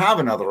 we'll never have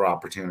another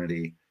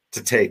opportunity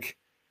to take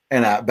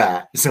an at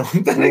bat. So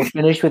we'll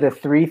finish with a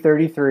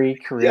 333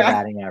 career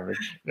batting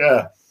average.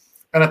 Yeah.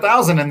 And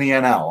 1,000 in the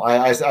NL.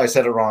 I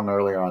said it wrong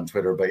earlier on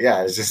Twitter, but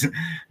yeah, it's just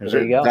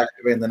there you go.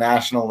 In the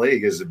National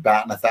League is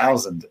batting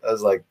 1,000. I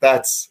was like,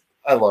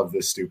 I love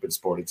this stupid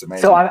sport. It's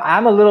amazing. So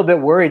I'm a little bit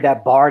worried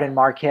that Bard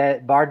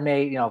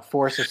may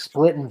force a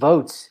split in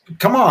votes.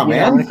 Come on,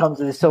 man. When it comes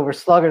to the Silver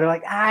Slugger, they're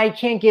like, I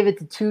can't give it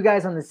to 2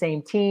 guys on the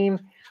same team.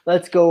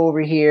 Let's go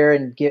over here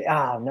and get.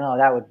 Oh no,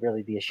 that would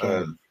really be a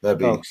shame. That'd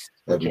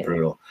be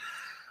brutal.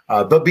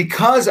 But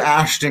because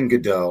Ashton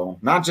Godot,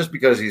 not just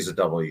because he's a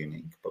double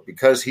unique, but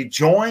because he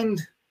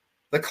joined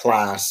the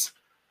class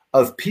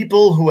of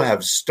people who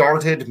have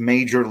started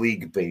Major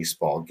League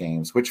Baseball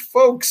games, which,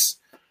 folks,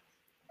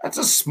 that's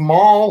a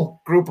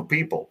small group of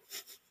people.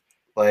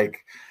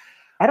 Like,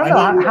 I don't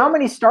know how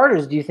many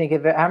starters do you think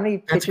how many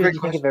pitchers do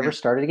you think have ever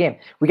started a game?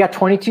 We got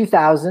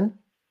 22,000.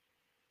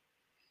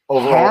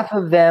 Overall, half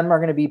of them are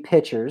going to be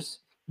pitchers,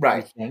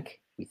 right?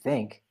 We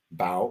think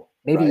about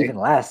maybe even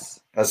less.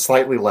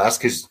 Slightly less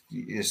because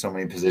there's so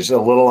many positions. A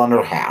little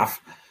under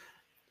half.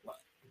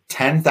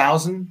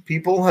 10,000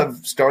 people have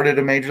started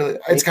a major league.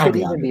 It's got to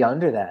be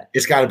under that.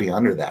 It's got to be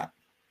under that.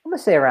 I'm going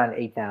to say around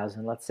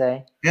 8,000. Let's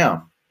say. Yeah,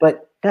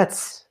 but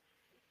that's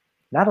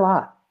not a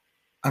lot.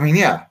 I mean,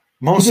 yeah,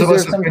 most of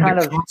us have been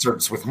to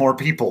concerts with more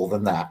people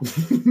than that.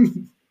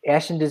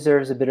 Ashton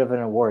deserves a bit of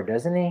an award,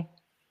 doesn't he?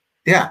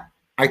 Yeah.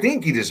 I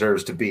think he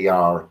deserves to be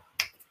our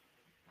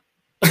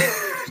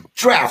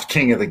draft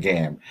king of the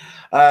game.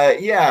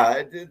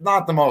 Yeah,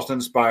 not the most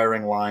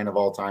inspiring line of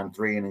all time,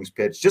 3 innings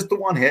pitched, just the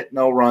 1 hit,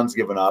 no runs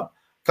given up,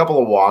 a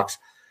couple of walks.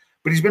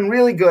 But he's been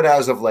really good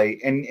as of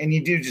late, and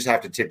you do just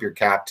have to tip your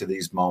cap to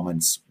these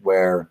moments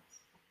where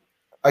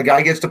a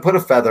guy gets to put a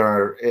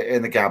feather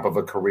in the cap of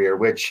a career,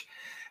 which,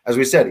 as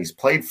we said, he's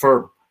played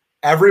for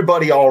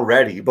everybody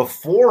already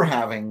before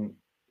having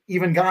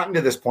even gotten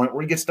to this point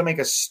where he gets to make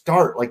a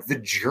start, like the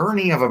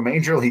journey of a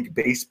Major League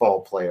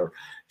Baseball player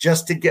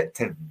just to get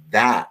to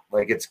that.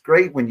 Like, it's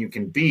great when you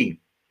can be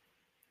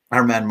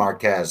Germán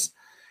Marquez,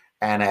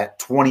 and at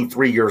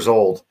 23 years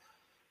old,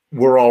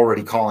 we're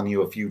already calling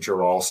you a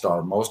future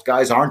all-star. Most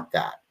guys aren't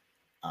that.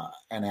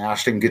 And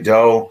Ashton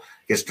Goudeau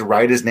gets to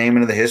write his name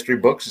into the history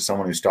books as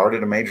someone who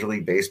started a Major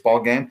League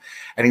Baseball game.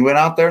 And he went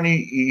out there and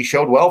he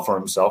showed well for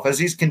himself, as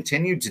he's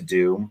continued to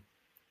do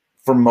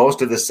for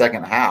most of the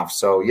second half.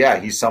 So, yeah,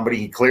 he's somebody,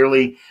 he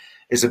clearly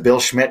is a Bill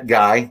Schmidt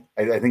guy.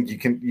 I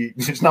think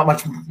there's not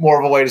much more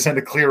of a way to send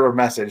a clearer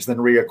message than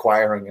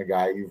reacquiring a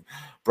guy you've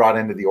brought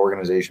into the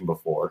organization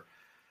before.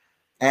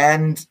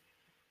 And,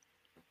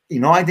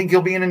 I think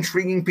he'll be an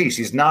intriguing piece.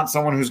 He's not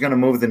someone who's going to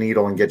move the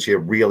needle and get you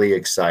really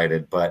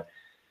excited, but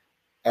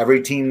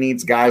every team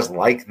needs guys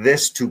like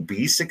this to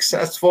be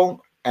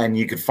successful, and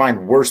you could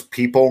find worse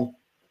people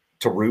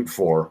to root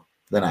for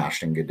than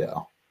Ashton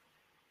Goudeau.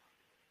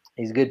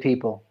 He's good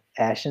people.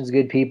 Ashton's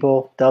good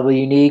people. Double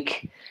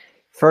unique.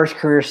 First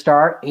career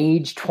start,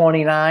 age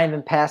 29,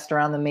 and passed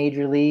around the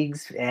major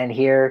leagues. And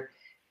here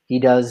he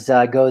does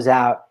goes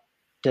out,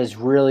 does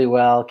really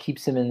well,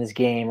 keeps him in this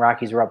game.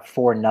 Rockies were up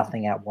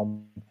 4-0 at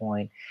one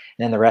point,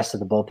 and then the rest of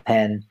the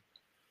bullpen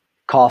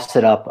coughs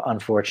it up,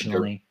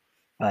 unfortunately.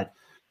 But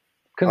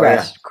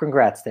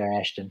congrats there,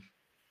 Ashton.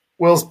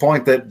 Will's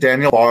point that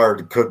Daniel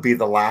Bard could be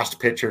the last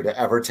pitcher to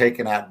ever take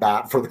an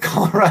at-bat for the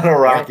Colorado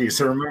Rockies.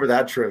 So remember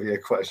that trivia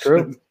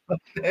question.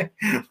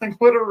 Like,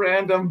 what a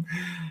random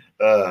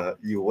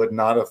you would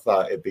not have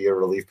thought it'd be a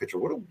relief pitcher.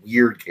 What a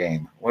weird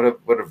game. What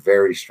a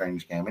very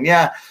strange game. And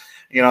yeah,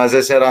 as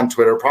I said on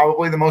Twitter,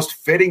 probably the most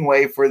fitting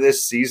way for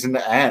this season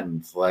to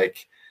end.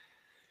 Like,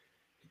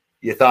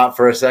 you thought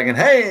for a second,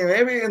 hey,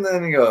 maybe, and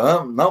then you go,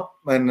 oh, nope.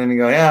 And then you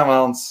go, yeah,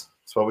 well, it's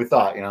what we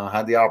thought,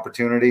 had the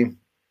opportunity.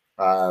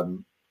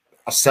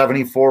 A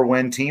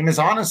 74-win team is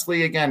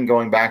honestly, again,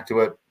 going back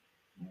to it,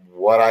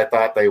 what I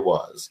thought they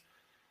was.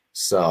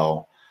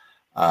 So,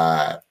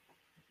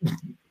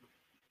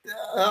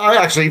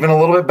 actually even a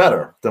little bit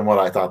better than what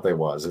I thought they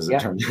was, as it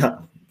turned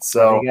out.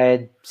 So I think I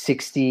had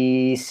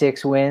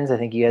 66 wins. I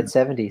think you had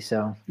 70.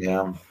 So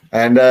yeah,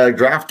 and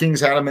DraftKings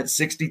had them at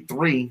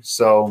 63.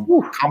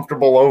 So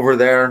comfortable over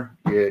there.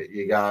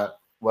 You got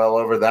well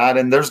over that,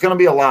 and there's going to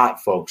be a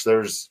lot, folks.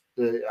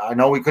 I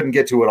know we couldn't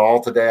get to it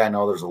all today. I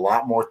know there's a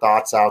lot more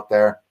thoughts out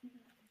there.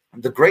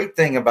 The great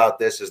thing about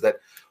this is that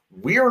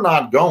we're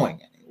not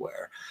going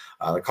anywhere.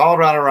 The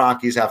Colorado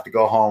Rockies have to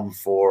go home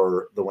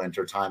for the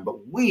winter time,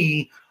 but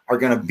we are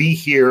going to be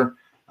here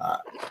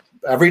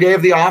every day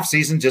of the off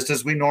season, just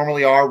as we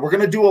normally are. We're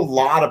going to do a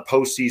lot of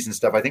postseason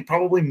stuff. I think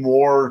probably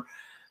more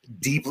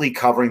deeply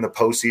covering the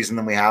postseason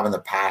than we have in the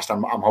past.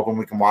 I'm hoping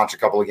we can watch a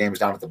couple of games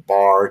down at the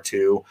bar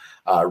to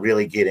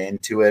really get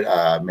into it.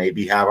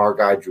 Maybe have our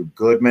guy Drew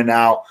Goodman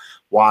out,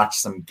 watch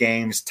some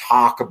games,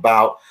 talk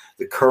about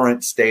the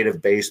current state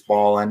of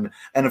baseball. And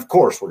of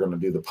course, we're going to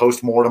do the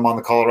postmortem on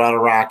the Colorado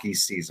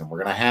Rockies season.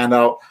 We're going to hand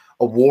out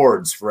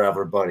awards for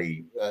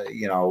everybody,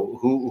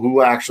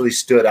 who actually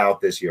stood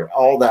out this year,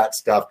 all that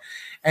stuff.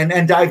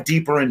 And dive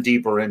deeper and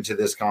deeper into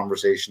this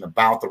conversation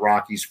about the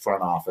Rockies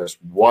front office.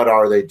 What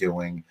are they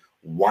doing?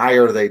 Why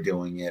are they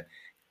doing it?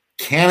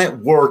 Can it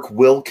work?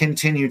 Will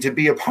continue to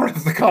be a part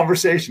of the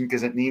conversation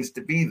because it needs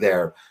to be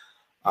there.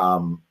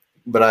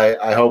 But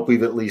I hope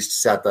we've at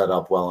least set that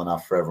up well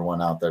enough for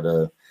everyone out there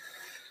to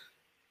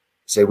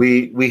say,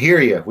 we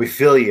hear you, we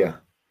feel you.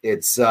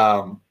 It's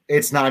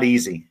not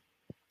easy.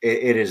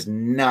 It is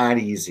not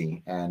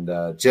easy. And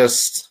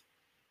just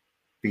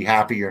be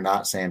happy you're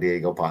not San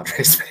Diego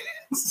Padres fans.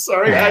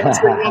 Sorry, I had to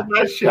say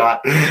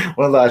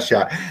one last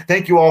shot.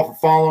 Thank you all for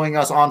following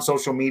us on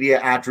social media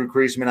at Drew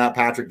Creasman, at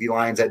Patrick D.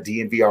 Lyons, at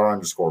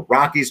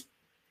DNVR_Rockies.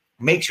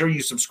 Make sure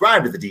you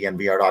subscribe to the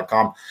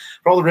DNVR.com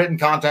for all the written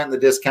content and the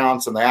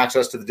discounts and the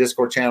access to the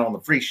Discord channel and the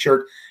free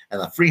shirt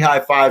and the free high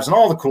fives and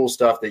all the cool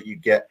stuff that you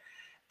get.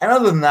 And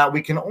other than that,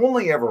 we can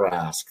only ever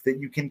ask that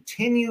you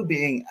continue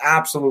being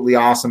absolutely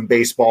awesome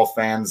baseball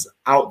fans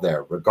out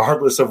there,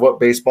 regardless of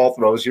what baseball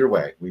throws your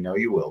way. We know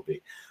you will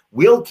be.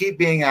 We'll keep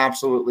being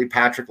absolutely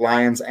Patrick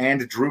Lyons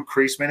and Drew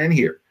Creasman in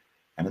here.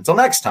 And until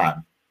next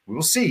time, we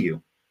will see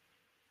you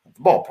at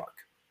the ballpark.